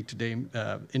evidence, day-to-day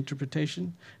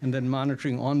interpretation, and then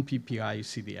monitoring on PPI, you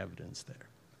see the evidence there.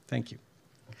 Thank you.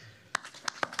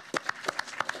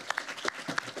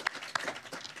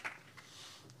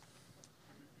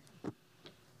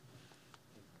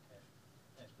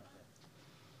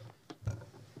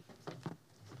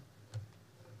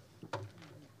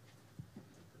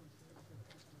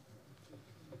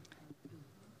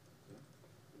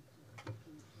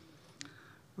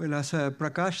 Well, as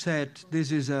Prakash said,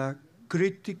 this is a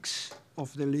critics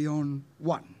of the Lyon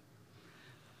 1.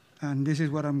 And this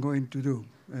is what I'm going to do.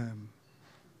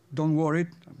 Don't worry,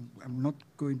 I'm not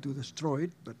going to destroy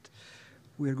it, but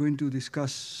we're going to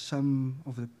discuss some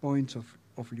of the points of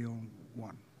Lyon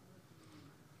 1.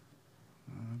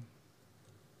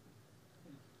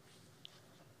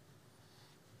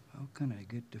 How can I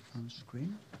get the full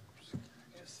screen?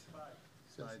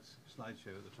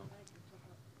 Slideshow at the top.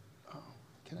 Oh,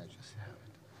 can I just have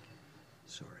it?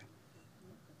 Sorry.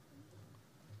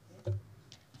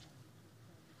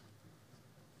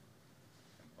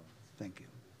 Thank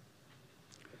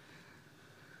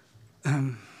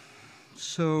you.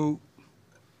 So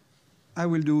I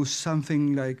will do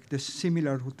something like this,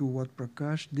 similar to what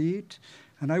Prakash did,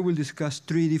 and I will discuss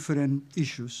 3 different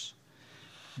issues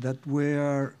that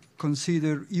were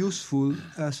considered useful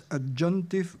as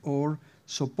adjunctive or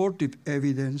supportive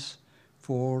evidence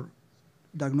for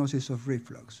diagnosis of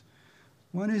reflux.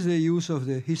 One is the use of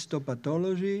the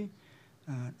histopathology,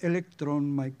 electron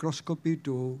microscopy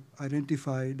to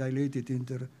identify dilated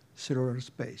intercellular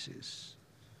spaces.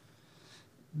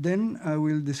 Then I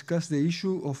will discuss the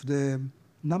issue of the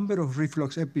number of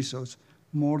reflux episodes,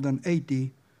 more than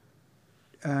 80.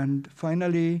 And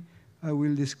finally, I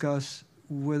will discuss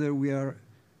whether we are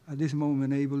at this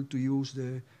moment able to use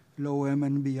the low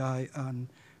MNBI and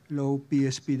low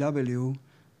PSPW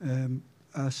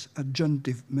as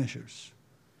adjunctive measures.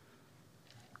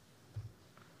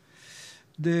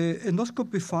 The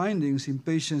endoscopy findings in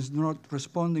patients not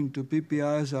responding to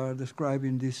PPIs are described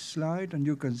in this slide, and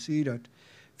you can see that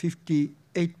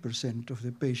 58% of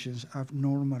the patients have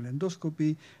normal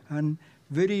endoscopy, and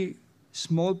very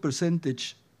small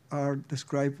percentage are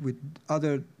described with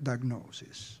other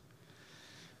diagnoses.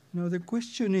 Now, the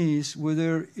question is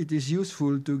whether it is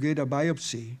useful to get a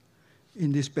biopsy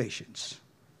in these patients.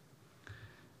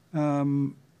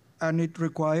 And it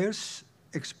requires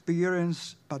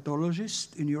experienced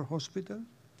pathologists in your hospital.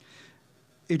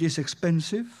 It is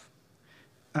expensive,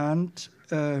 and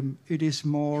it is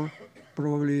more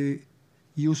probably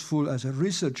useful as a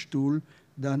research tool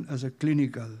than as a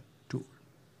clinical tool.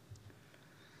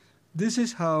 This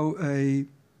is how a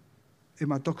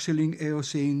hematoxylin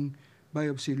eosin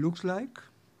biopsy looks like,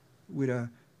 with a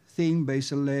thin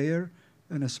basal layer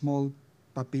and a small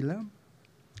papilla.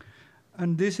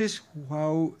 And this is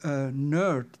how a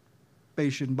NERD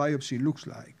patient biopsy looks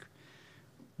like,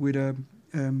 with a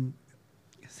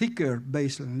thicker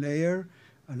basal layer,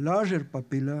 a larger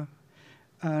papilla,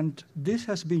 and this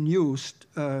has been used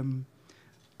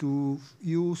to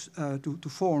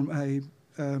form a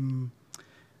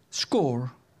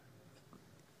score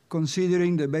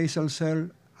considering the basal cell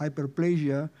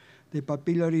hyperplasia, the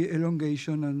papillary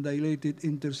elongation, and dilated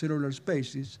intercellular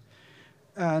spaces.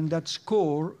 And that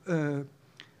score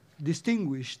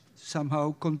distinguished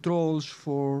somehow controls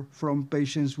from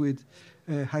patients with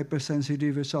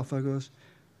hypersensitive esophagus,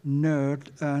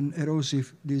 NERD, and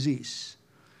erosive disease.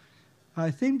 I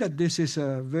think that this is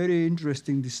a very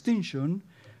interesting distinction.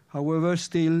 However,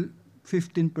 still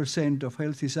 15% of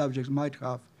healthy subjects might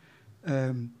have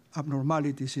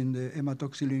abnormalities in the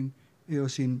hematoxylin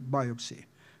eosin biopsy.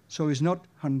 So it's not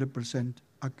 100%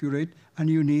 accurate, and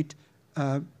you need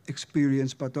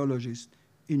experienced pathologists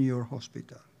in your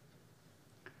hospital.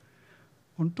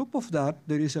 On top of that,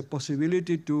 there is a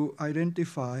possibility to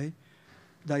identify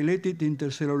dilated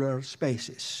intercellular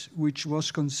spaces, which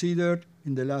was considered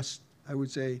in the last, I would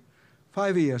say,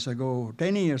 5 years ago or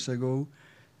 10 years ago,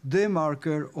 the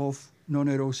marker of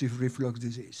non-erosive reflux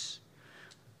disease,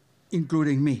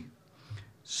 including me.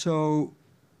 So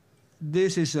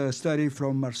this is a study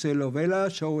from Marcelo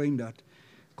Vela showing that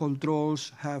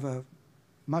controls have a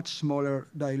much smaller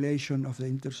dilation of the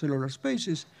intercellular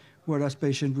spaces, whereas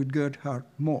patients with GERD have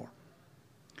more.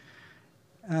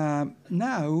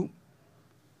 Now,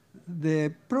 the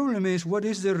problem is, what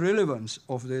is the relevance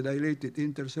of the dilated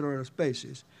intercellular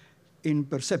spaces in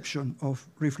perception of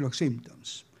reflux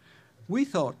symptoms? We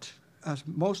thought, as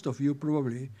most of you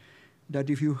probably, that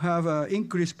if you have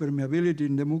increased permeability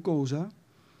in the mucosa,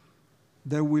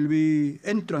 there will be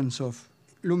entrance of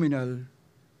luminal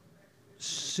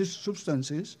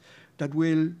substances that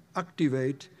will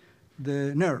activate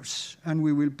the nerves, and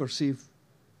we will perceive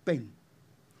pain.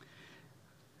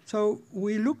 So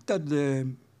we looked at the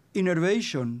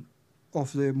innervation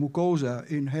of the mucosa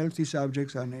in healthy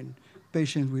subjects and in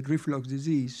patients with reflux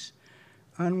disease,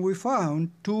 and we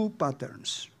found two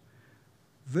patterns: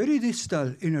 very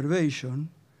distal innervation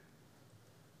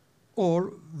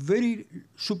or very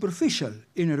superficial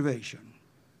innervation.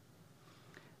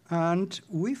 And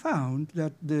we found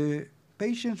that the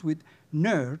patients with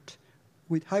NERD,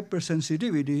 with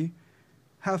hypersensitivity,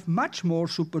 have much more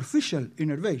superficial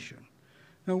innervation.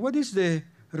 Now, what is the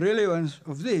relevance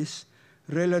of this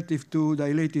relative to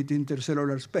dilated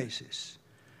intercellular spaces?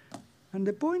 And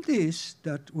the point is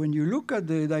that when you look at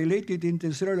the dilated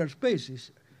intercellular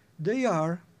spaces, they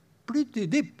are pretty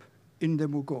deep in the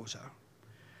mucosa.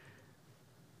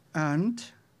 And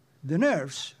the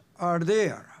nerves are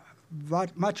there,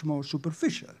 but much more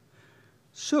superficial.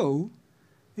 So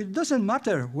it doesn't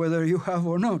matter whether you have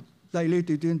or not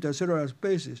dilated intercellular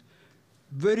spaces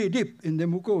very deep in the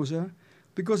mucosa,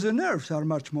 because the nerves are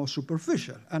much more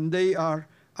superficial, and they are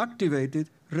activated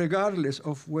regardless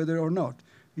of whether or not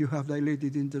you have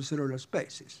dilated intercellular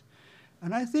spaces.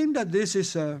 And I think that this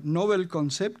is a novel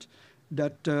concept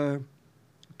that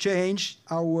changed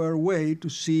our way to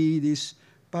see this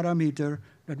parameter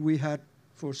that we had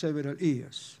for several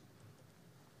years.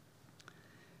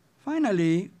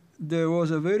 Finally, there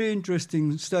was a very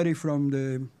interesting study from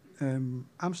the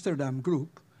Amsterdam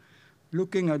group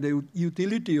looking at the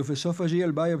utility of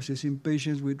esophageal biopsies in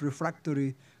patients with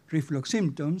refractory reflux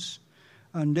symptoms.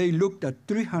 And they looked at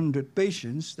 300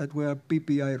 patients that were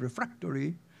PPI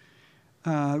refractory.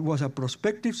 It was a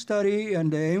prospective study,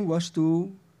 and the aim was to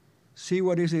see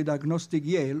what is the diagnostic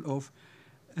yield of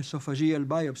esophageal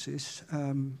biopsies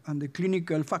and the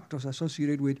clinical factors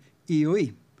associated with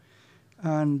EOE.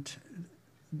 And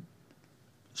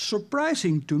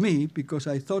surprising to me, because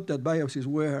I thought that biopsies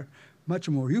were much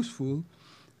more useful,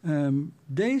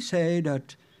 they say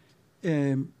that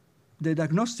the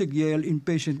diagnostic yield in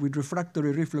patients with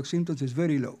refractory reflux symptoms is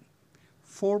very low,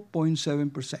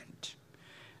 4.7%.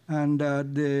 And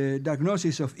the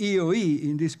diagnosis of EOE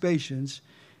in these patients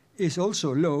is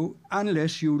also low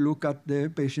unless you look at the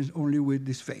patients only with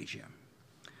dysphagia.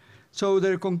 So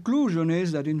their conclusion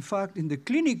is that, in fact, in the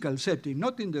clinical setting,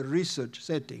 not in the research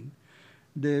setting,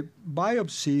 the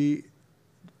biopsy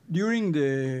during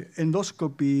the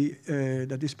endoscopy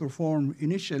that is performed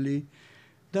initially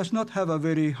does not have a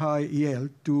very high yield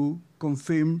to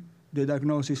confirm the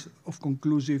diagnosis of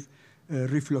conclusive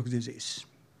reflux disease.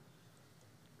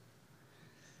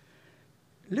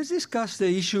 Let's discuss the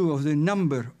issue of the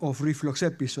number of reflux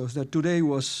episodes that today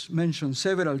was mentioned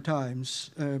several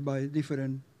times by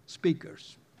different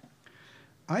speakers.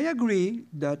 I agree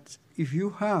that if you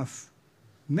have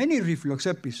many reflux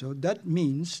episodes, that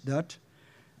means that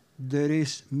there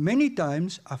is many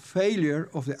times a failure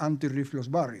of the anti-reflux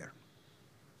barrier.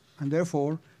 And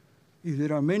therefore, if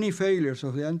there are many failures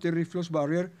of the anti-reflux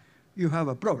barrier, you have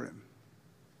a problem.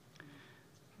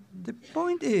 The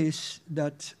point is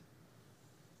that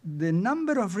the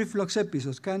number of reflux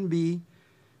episodes can be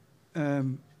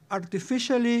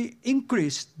artificially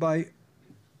increased by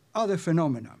other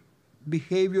phenomena,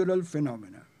 behavioral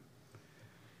phenomena.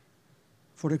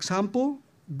 For example,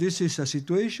 this is a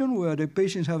situation where the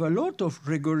patients have a lot of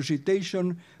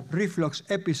regurgitation reflux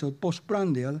episode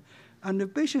postprandial, and the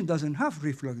patient doesn't have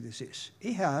reflux disease.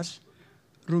 He has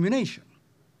rumination.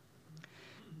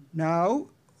 Now,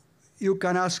 you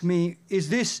can ask me, is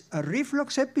this a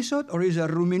reflux episode or is a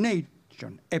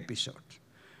rumination episode?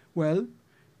 Well,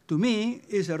 to me,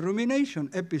 it's a rumination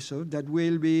episode that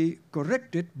will be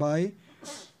corrected by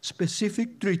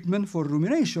specific treatment for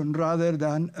rumination rather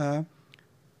than a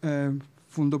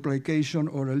fundoplication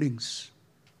or a LINX.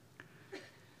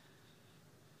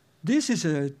 This is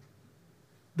a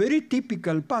very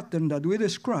typical pattern that we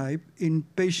describe in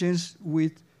patients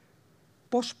with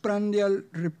postprandial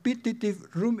repetitive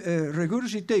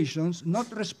regurgitations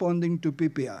not responding to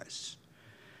PPIs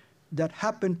that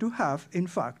happen to have, in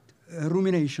fact,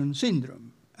 rumination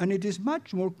syndrome. And it is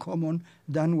much more common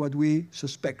than what we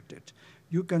suspected.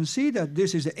 You can see that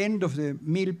this is the end of the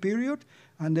meal period,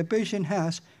 and the patient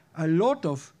has a lot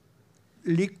of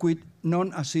liquid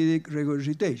non-acidic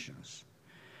regurgitations.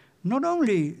 Not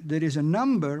only there is a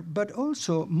number, but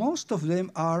also most of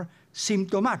them are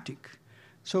symptomatic.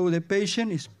 So the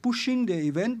patient is pushing the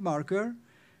event marker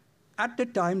at the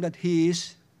time that he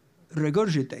is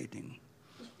regurgitating.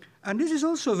 And this is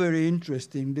also very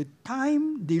interesting, the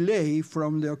time delay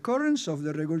from the occurrence of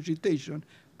the regurgitation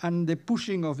and the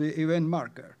pushing of the event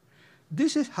marker.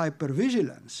 This is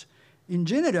hypervigilance. In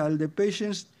general, the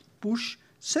patients push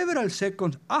several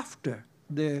seconds after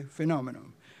the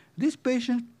phenomenon. This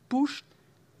patient pushed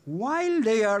while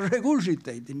they are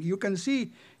regurgitating. You can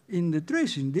see in the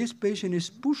tracing, this patient is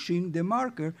pushing the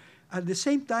marker at the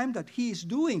same time that he is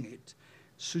doing it,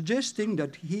 suggesting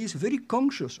that he is very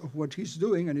conscious of what he's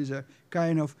doing and is a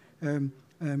kind of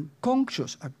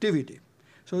conscious activity.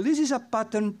 So this is a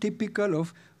pattern typical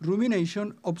of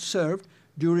rumination observed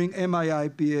during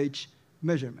MII-PH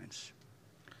measurements.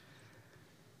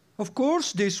 Of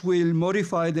course, this will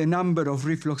modify the number of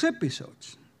reflux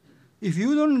episodes. If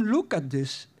you don't look at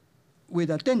this with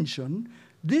attention,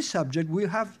 this subject will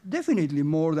have definitely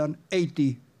more than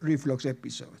 80 reflux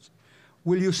episodes.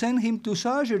 Will you send him to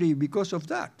surgery because of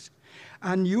that?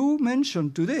 And you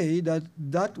mentioned today that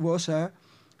that was a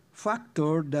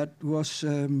factor that was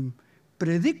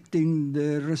predicting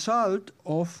the result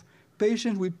of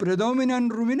patients with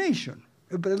predominant rumination,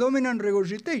 predominant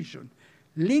regurgitation,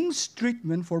 LINX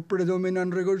treatment for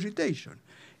predominant regurgitation,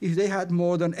 if they had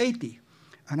more than 80.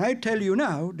 And I tell you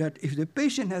now that if the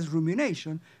patient has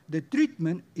rumination, the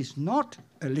treatment is not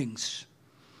a LINX.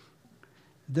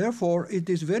 Therefore, it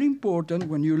is very important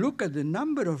when you look at the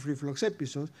number of reflux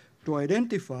episodes to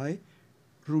identify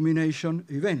rumination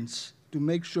events, to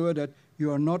make sure that you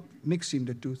are not mixing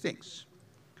the two things.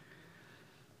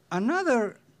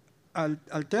 Another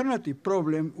alternative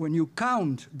problem when you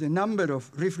count the number of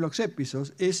reflux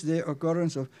episodes is the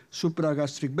occurrence of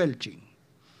supragastric belching.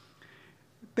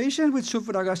 Patients with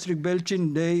supragastric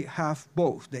belching, they have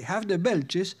both. They have the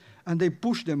belches and they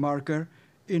push the marker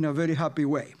in a very happy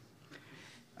way.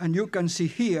 And you can see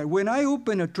here, when I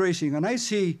open a tracing and I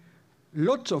see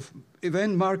lots of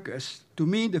event markers, to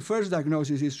me the first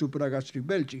diagnosis is supragastric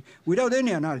belching without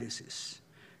any analysis,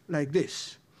 like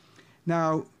this.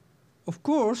 Now, of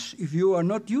course, if you are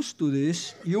not used to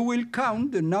this, you will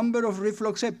count the number of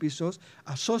reflux episodes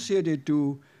associated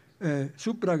to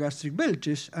supragastric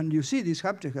belches, and you see this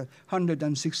subject has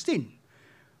 116.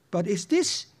 But is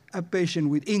this a patient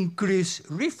with increased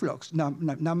reflux,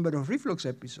 number of reflux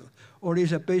episodes, or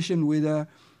is a patient with a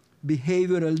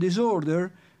behavioral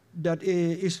disorder that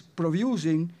is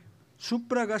producing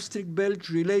supragastric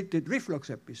belch-related reflux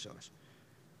episodes?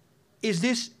 Is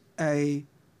this a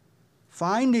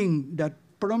finding that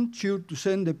prompts you to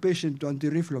send the patient to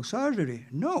anti-reflux surgery?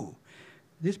 No.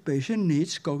 This patient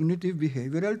needs cognitive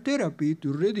behavioral therapy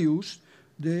to reduce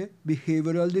the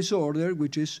behavioral disorder,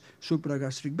 which is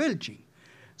supragastric belching.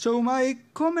 So my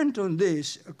comment on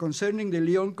this concerning the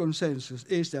Lyon consensus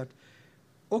is that,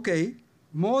 okay,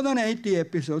 more than 80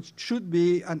 episodes should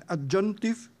be an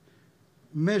adjunctive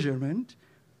measurement,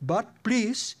 but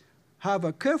please have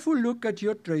a careful look at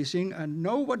your tracing and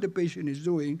know what the patient is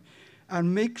doing,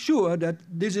 and make sure that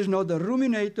this is not a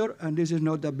ruminator and this is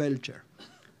not a belcher.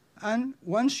 And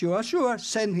once you are sure,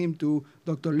 send him to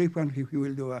Dr. Lipham. He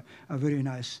will do a very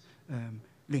nice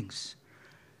LINX.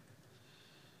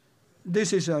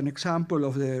 This is an example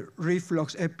of the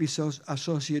reflux episodes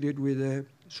associated with the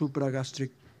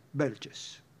supragastric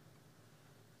belches.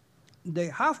 They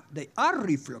are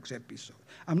reflux episodes.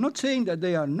 I'm not saying that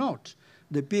they are not.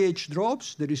 The pH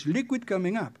drops, there is liquid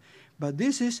coming up, but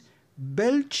this is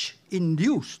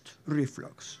belch-induced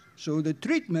reflux. So the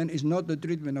treatment is not the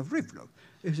treatment of reflux,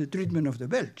 it's the treatment of the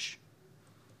belch.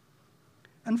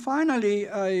 And finally,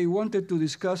 I wanted to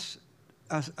discuss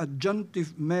as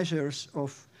adjunctive measures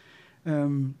of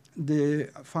the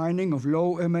finding of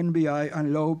low MNBI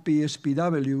and low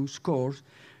PSPW scores.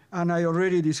 And I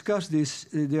already discussed this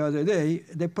the other day.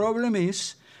 The problem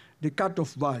is the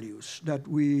cutoff values that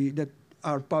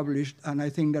are published, and I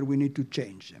think that we need to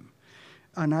change them.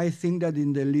 And I think that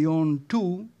in the Lyon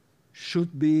 2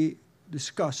 should be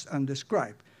discussed and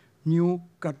described new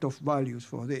cutoff values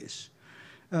for this.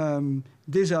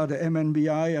 These are the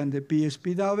MNBI and the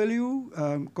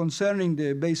PSPW. Concerning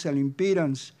the basal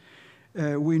impedance,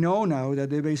 we know now that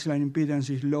the baseline impedance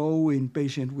is low in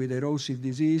patients with erosive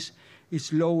disease.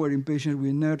 It's lower in patients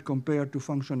with NERD compared to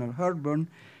functional heartburn.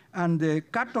 And the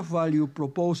cutoff value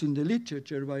proposed in the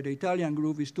literature by the Italian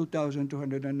group is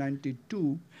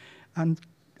 2,292. And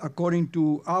according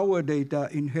to our data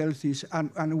in healthies,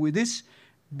 and with this,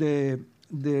 the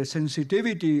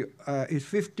sensitivity is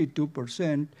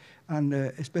 52% and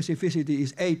specificity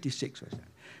is 86%.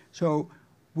 So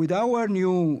with our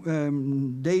new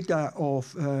data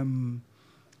of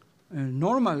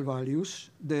normal values,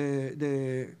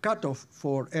 the cutoff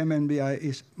for MNBI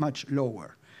is much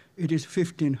lower. It is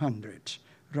 1,500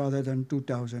 rather than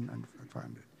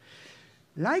 2,500.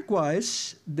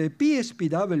 Likewise, the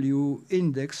PSPW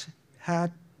index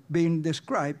had been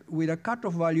described with a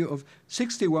cutoff value of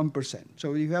 61%.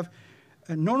 So you have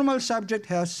a normal subject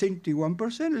has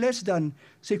 61%, less than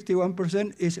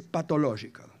 61% is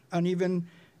pathological. And even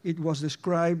it was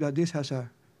described that this has a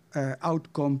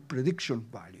outcome prediction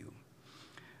value.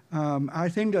 I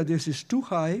think that this is too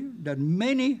high, that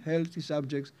many healthy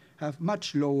subjects have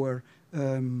much lower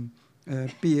PSPW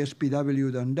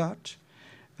than that.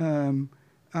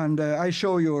 And I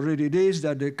show you already this,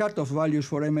 that the cutoff values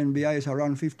for MNBI is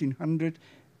around 1,500,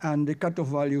 and the cutoff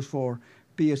values for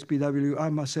PSPW, I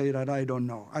must say that I don't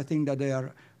know. I think that they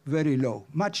are very low,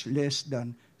 much less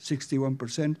than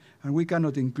 61%, and we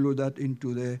cannot include that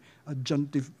into the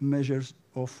adjunctive measures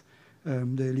of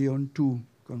the Lyon 2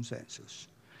 consensus.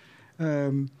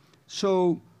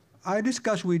 So I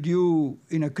discussed with you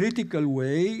in a critical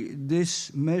way these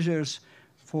measures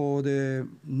for the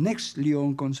next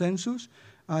Lyon consensus.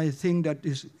 I think that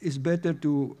it's better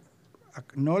to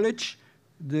acknowledge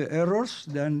the errors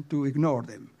than to ignore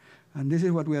them. And this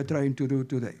is what we are trying to do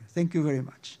today. Thank you very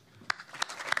much.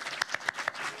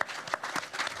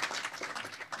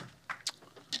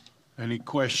 Any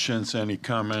questions, any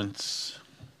comments?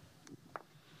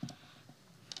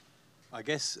 I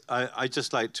guess I'd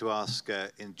just like to ask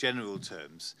in general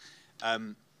terms,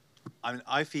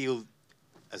 I feel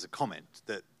as a comment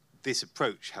that this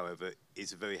approach, however,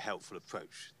 is a very helpful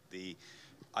approach.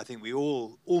 I think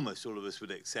almost all of us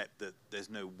would accept that there's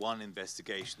no one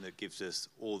investigation that gives us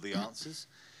all the answers.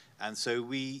 And so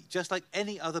we, just like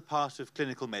any other part of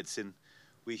clinical medicine,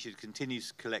 we should continue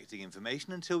collecting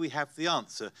information until we have the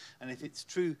answer. And if it's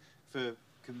true for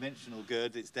conventional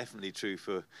GERD, it's definitely true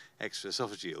for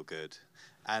extraesophageal GERD.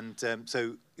 And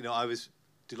so, you know, I was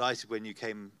delighted when you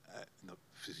came,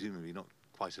 presumably not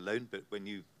quite alone, but when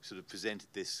you sort of presented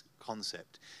this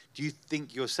concept. Do you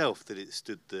think yourself that it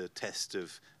stood the test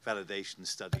of validation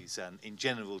studies and in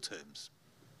general terms?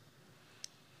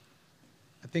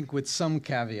 I think with some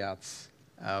caveats.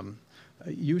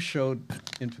 You showed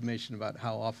information about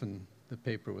how often the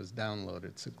paper was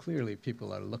downloaded. So clearly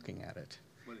people are looking at it.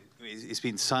 Well, it's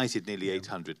been cited nearly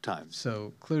 800 times.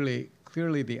 So clearly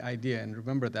the idea, and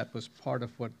remember that was part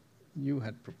of what you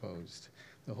had proposed,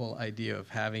 the whole idea of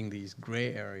having these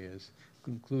gray areas,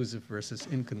 conclusive versus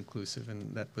inconclusive,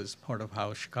 and that was part of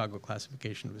how Chicago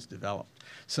classification was developed.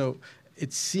 So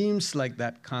it seems like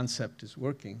that concept is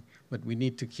working, but we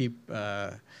need to keep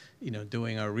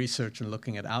doing our research and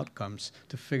looking at outcomes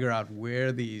to figure out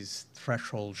where these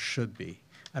thresholds should be.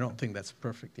 I don't think that's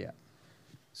perfect yet.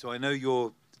 So I know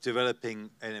you're developing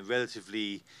in a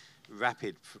relatively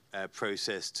rapid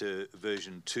process to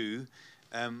version 2.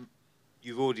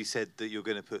 You've already said that you're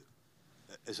going to put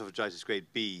esophagitis grade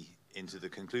B into the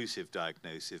conclusive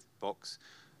diagnosis box.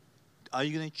 Are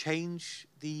you going to change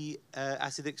the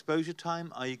acid exposure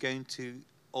time? Are you going to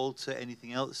alter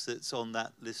anything else that's on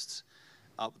that list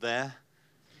up there?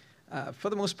 For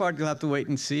the most part, you'll have to wait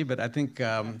and see, but I think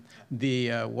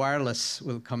the wireless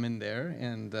will come in there,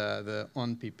 and the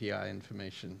on-PPI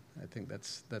information. I think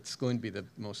that's going to be the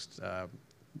most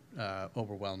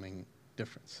overwhelming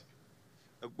difference.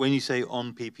 When you say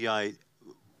on-PPI,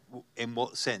 in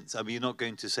what sense? I mean, you're not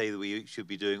going to say that we should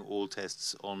be doing all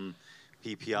tests on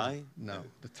PPI? No,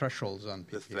 the thresholds on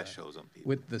PPI. The thresholds on PPI.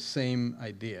 With the same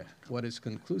idea. What is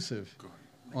conclusive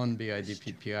on BID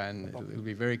PPI? And it will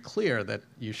be very clear that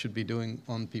you should be doing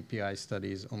on PPI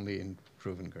studies only in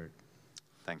proven GERD.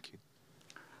 Thank you.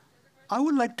 I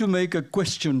would like to make a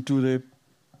question to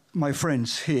my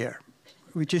friends here,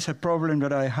 which is a problem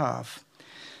that I have.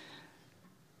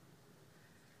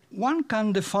 One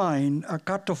can define a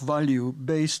cutoff value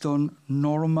based on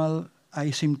normal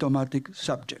asymptomatic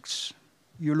subjects.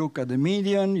 You look at the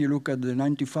median, you look at the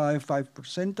 95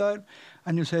 percentile,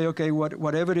 and you say, okay,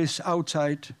 whatever is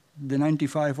outside the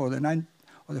 95 or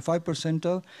the 5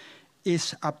 percentile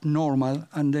is abnormal,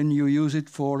 and then you use it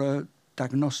for a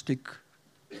diagnostic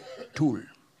tool.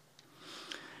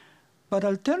 But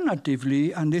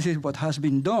alternatively, and this is what has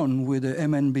been done with the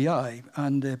MNBI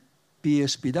and the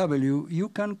PSPW, you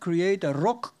can create a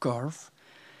ROC curve,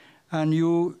 and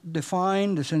you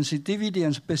define the sensitivity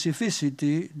and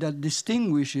specificity that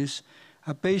distinguishes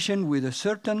a patient with a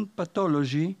certain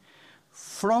pathology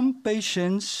from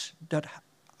patients that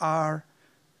are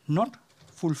not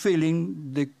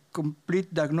fulfilling the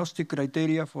complete diagnostic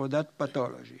criteria for that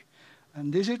pathology.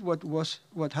 And this is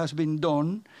what has been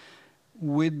done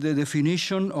with the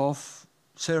definition of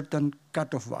certain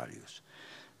cutoff values.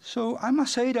 So I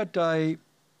must say that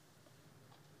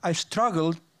I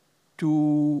struggled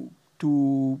to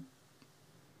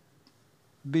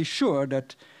be sure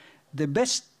that the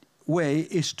best way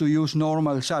is to use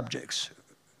normal subjects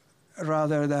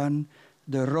rather than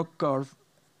the ROC curve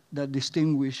that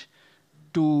distinguish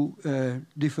two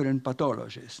different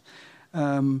pathologies.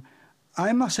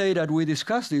 I must say that we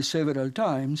discussed this several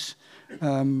times,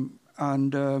 and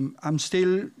I'm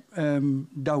still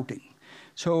doubting.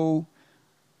 So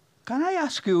can I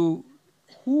ask you,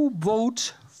 who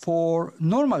votes for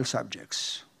normal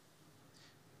subjects?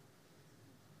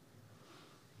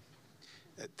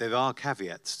 There are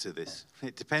caveats to this.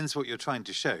 It depends what you're trying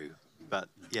to show, but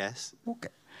yes. Okay.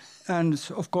 And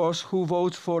of course, who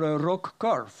votes for a ROC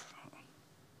curve?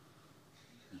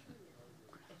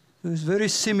 There's very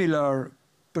similar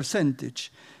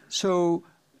percentage. So,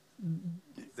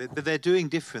 but they're doing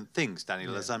different things,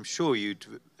 Daniel, as I'm sure you'd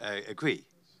agree.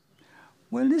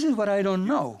 Well, this is what I don't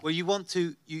know. Well, you want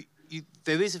to,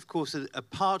 there is, of course, a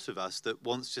part of us that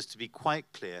wants just to be quite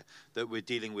clear that we're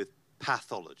dealing with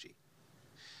pathology.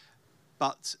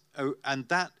 But, and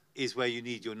that is where you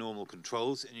need your normal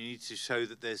controls, and you need to show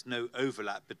that there's no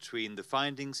overlap between the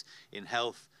findings in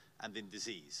health and in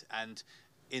disease. And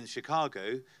in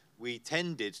Chicago, we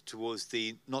tended towards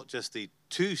not just the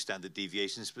 2 standard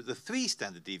deviations, but the 3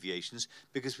 standard deviations,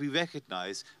 because we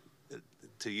recognize,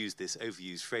 to use this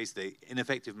overused phrase, the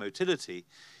ineffective motility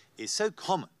is so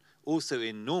common. Also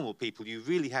in normal people, you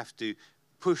really have to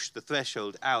push the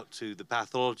threshold out to the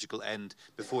pathological end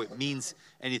before it means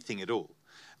anything at all.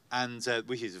 And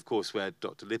which is, of course, where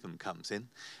Dr. Lipham comes in.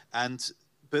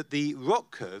 But the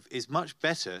ROC curve is much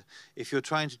better if you're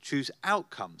trying to choose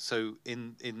outcomes. So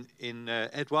in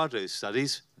Edoardo's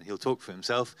studies, and he'll talk for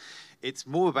himself, it's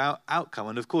more about outcome.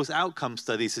 And of course, outcome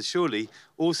studies are surely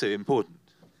also important.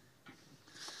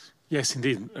 Yes,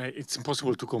 indeed. It's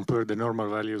impossible to compare the normal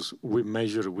values we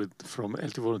measure from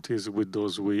healthy volunteers with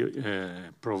those we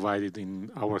provided in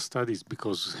our studies,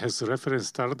 because as reference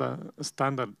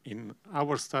standard in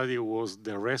our study was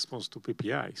the response to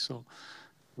PPI. So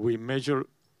we measure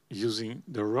using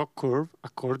the ROC curve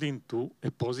according to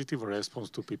a positive response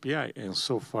to PPI. And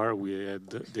so far we had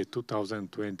the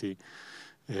 2020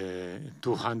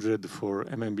 200 for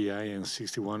MMBI and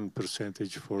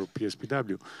 61% for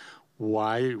PSPW.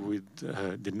 While with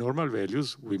the normal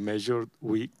values, we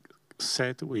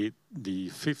set with the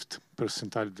 5th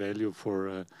percentile value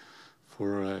for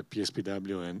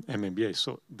PSPW and MMBI.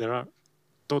 So there are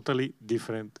totally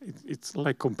different. It's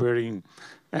like comparing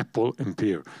apple and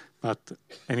pear. But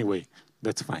anyway,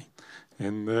 that's fine.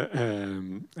 And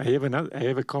I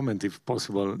have a comment, if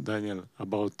possible, Daniel,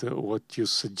 about what you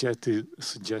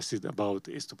suggested about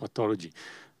histopathology.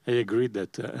 I agree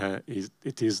that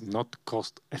it is not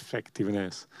cost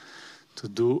effectiveness to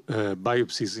do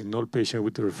biopsies in all patients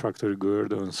with refractory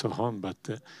GERD and so on, but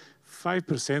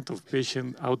 5% of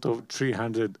patients out of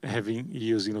 300 having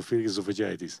eosinophilic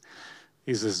esophagitis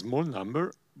is a small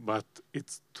number, but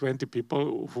it's 20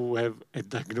 people who have a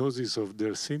diagnosis of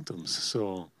their symptoms.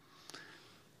 So,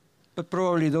 but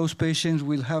probably those patients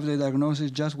will have the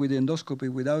diagnosis just with endoscopy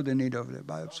without the need of the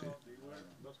biopsy.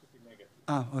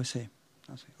 I see.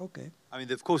 Okay. I mean,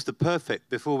 of course, the perfect,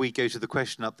 before we go to the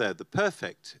question up there, the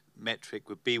perfect metric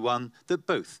would be one that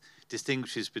both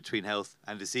distinguishes between health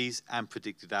and disease and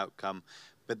predicted outcome.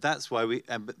 But that's why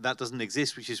but that doesn't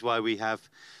exist, which is why we have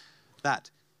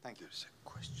that. Thank you. There's a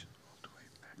question all the way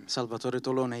back. Salvatore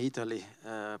Tolone, Italy.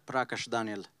 Prakash,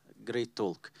 Daniel, great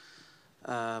talk.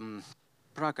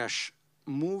 Prakash,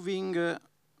 moving the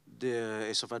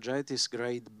esophagitis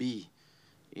grade B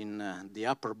in the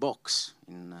upper box,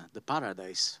 in the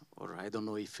paradise, or I don't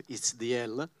know if it's the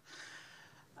L.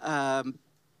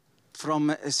 From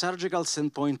a surgical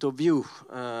standpoint of view,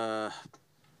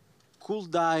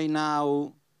 could I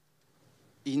now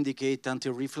indicate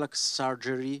anti-reflux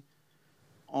surgery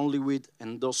only with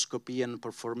endoscopy and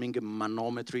performing a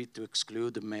manometry to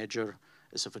exclude a major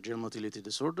esophageal motility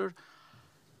disorder?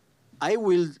 I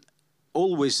will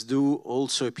always do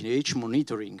also a pH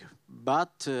monitoring,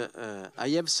 but I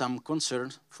have some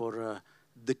concern for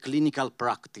the clinical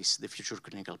practice, the future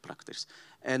clinical practice.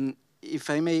 And if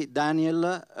I may, Daniel,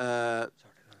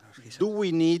 do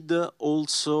we need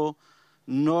also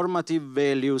normative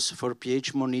values for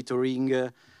pH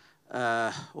monitoring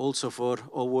also for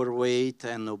overweight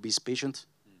and obese patients?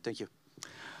 Thank you.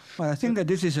 Well, I think that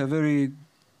this is a very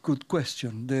good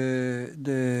question.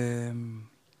 The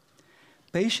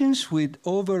patients with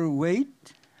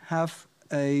overweight have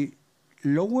a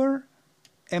lower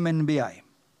MNBI.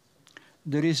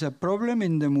 There is a problem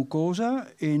in the mucosa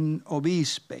in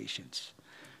obese patients.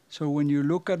 So when you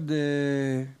look at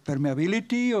the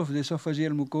permeability of the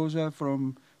esophageal mucosa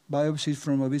from biopsies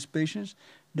from obese patients,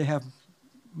 they have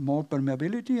more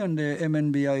permeability and the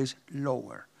MNBI is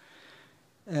lower.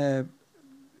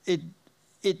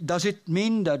 Does it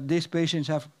mean that these patients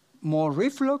have more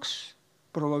reflux?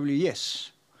 Probably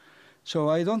yes. So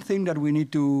I don't think that we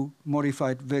need to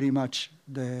modify very much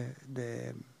the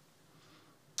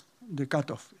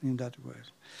cutoff in that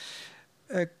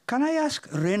way. Can I ask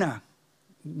Rena,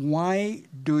 why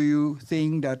do you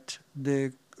think that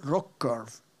the ROC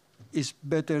curve is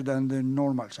better than the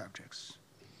normal subjects?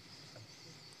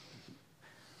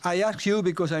 I ask you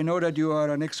because I know that you are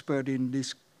an expert in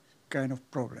this kind of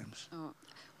problems. Oh.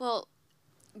 Well,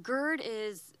 GERD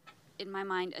is, in my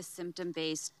mind, a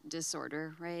symptom-based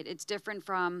disorder, right? It's different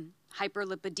from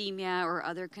hyperlipidemia or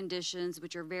other conditions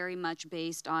which are very much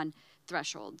based on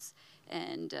thresholds.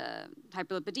 And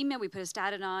hyperlipidemia, we put a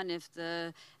statin on if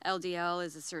the LDL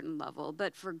is a certain level.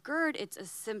 But for GERD, it's a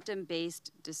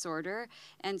symptom-based disorder.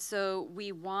 And so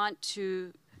we want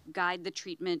to guide the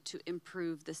treatment to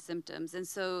improve the symptoms. And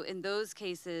so in those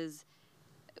cases,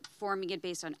 forming it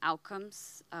based on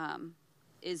outcomes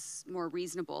is more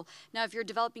reasonable. Now, if you're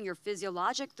developing your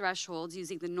physiologic thresholds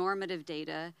using the normative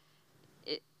data,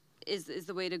 it is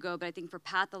the way to go. But I think for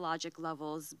pathologic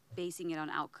levels, basing it on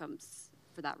outcomes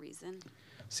for that reason.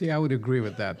 See, I would agree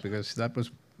with that because that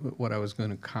was what I was going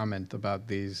to comment about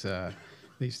these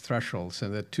thresholds,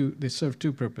 and they serve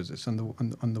two purposes. On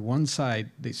the one side,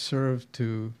 they serve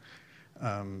to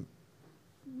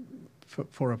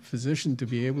for a physician to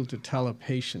be able to tell a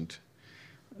patient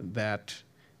that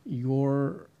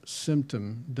your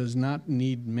symptom does not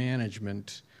need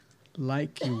management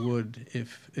like you would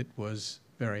if it was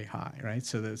very high, right?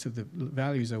 So the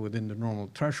values are within the normal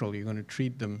threshold, you're going to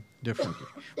treat them differently.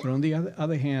 But on the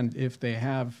other hand, if they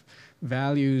have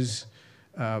values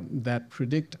that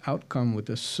predict outcome with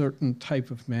a certain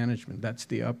type of management, that's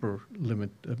the upper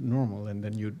limit of normal, and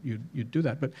then you do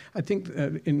that. But I think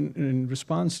in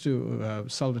response to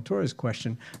Salvatore's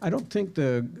question, I don't think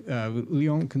the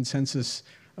Lyon consensus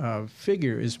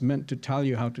figure is meant to tell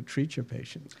you how to treat your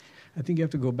patient. I think you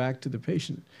have to go back to the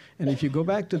patient. And if you go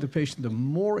back to the patient, the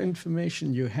more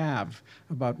information you have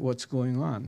about what's going on,